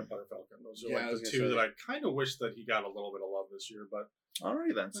 that or Peanut Butter Falcon. Those are Yeah, I like was the gonna two say that I kind of wish that he got a little bit of love this year, but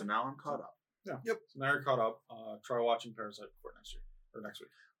Alrighty then. So now I'm caught up. so now you're caught up. Try watching Parasite before next year or next week.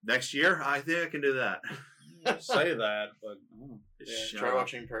 Next year, I think I can do that. Say that, but I don't know. Shut Try up.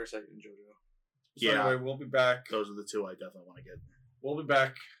 watching Parasite and JoJo. So Yeah. anyway, we'll be back. Those are the two I definitely want to get. We'll be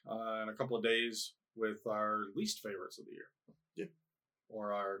back in a couple of days with our least favorites of the year. Yeah.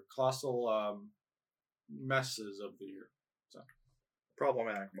 Or our colossal messes of the year.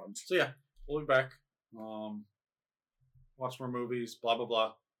 Problematic ones. So yeah, we'll be back. Well, watch more movies, blah, blah,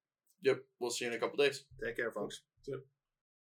 blah. Yep. We'll see you in a couple days. Take care, folks. That's it.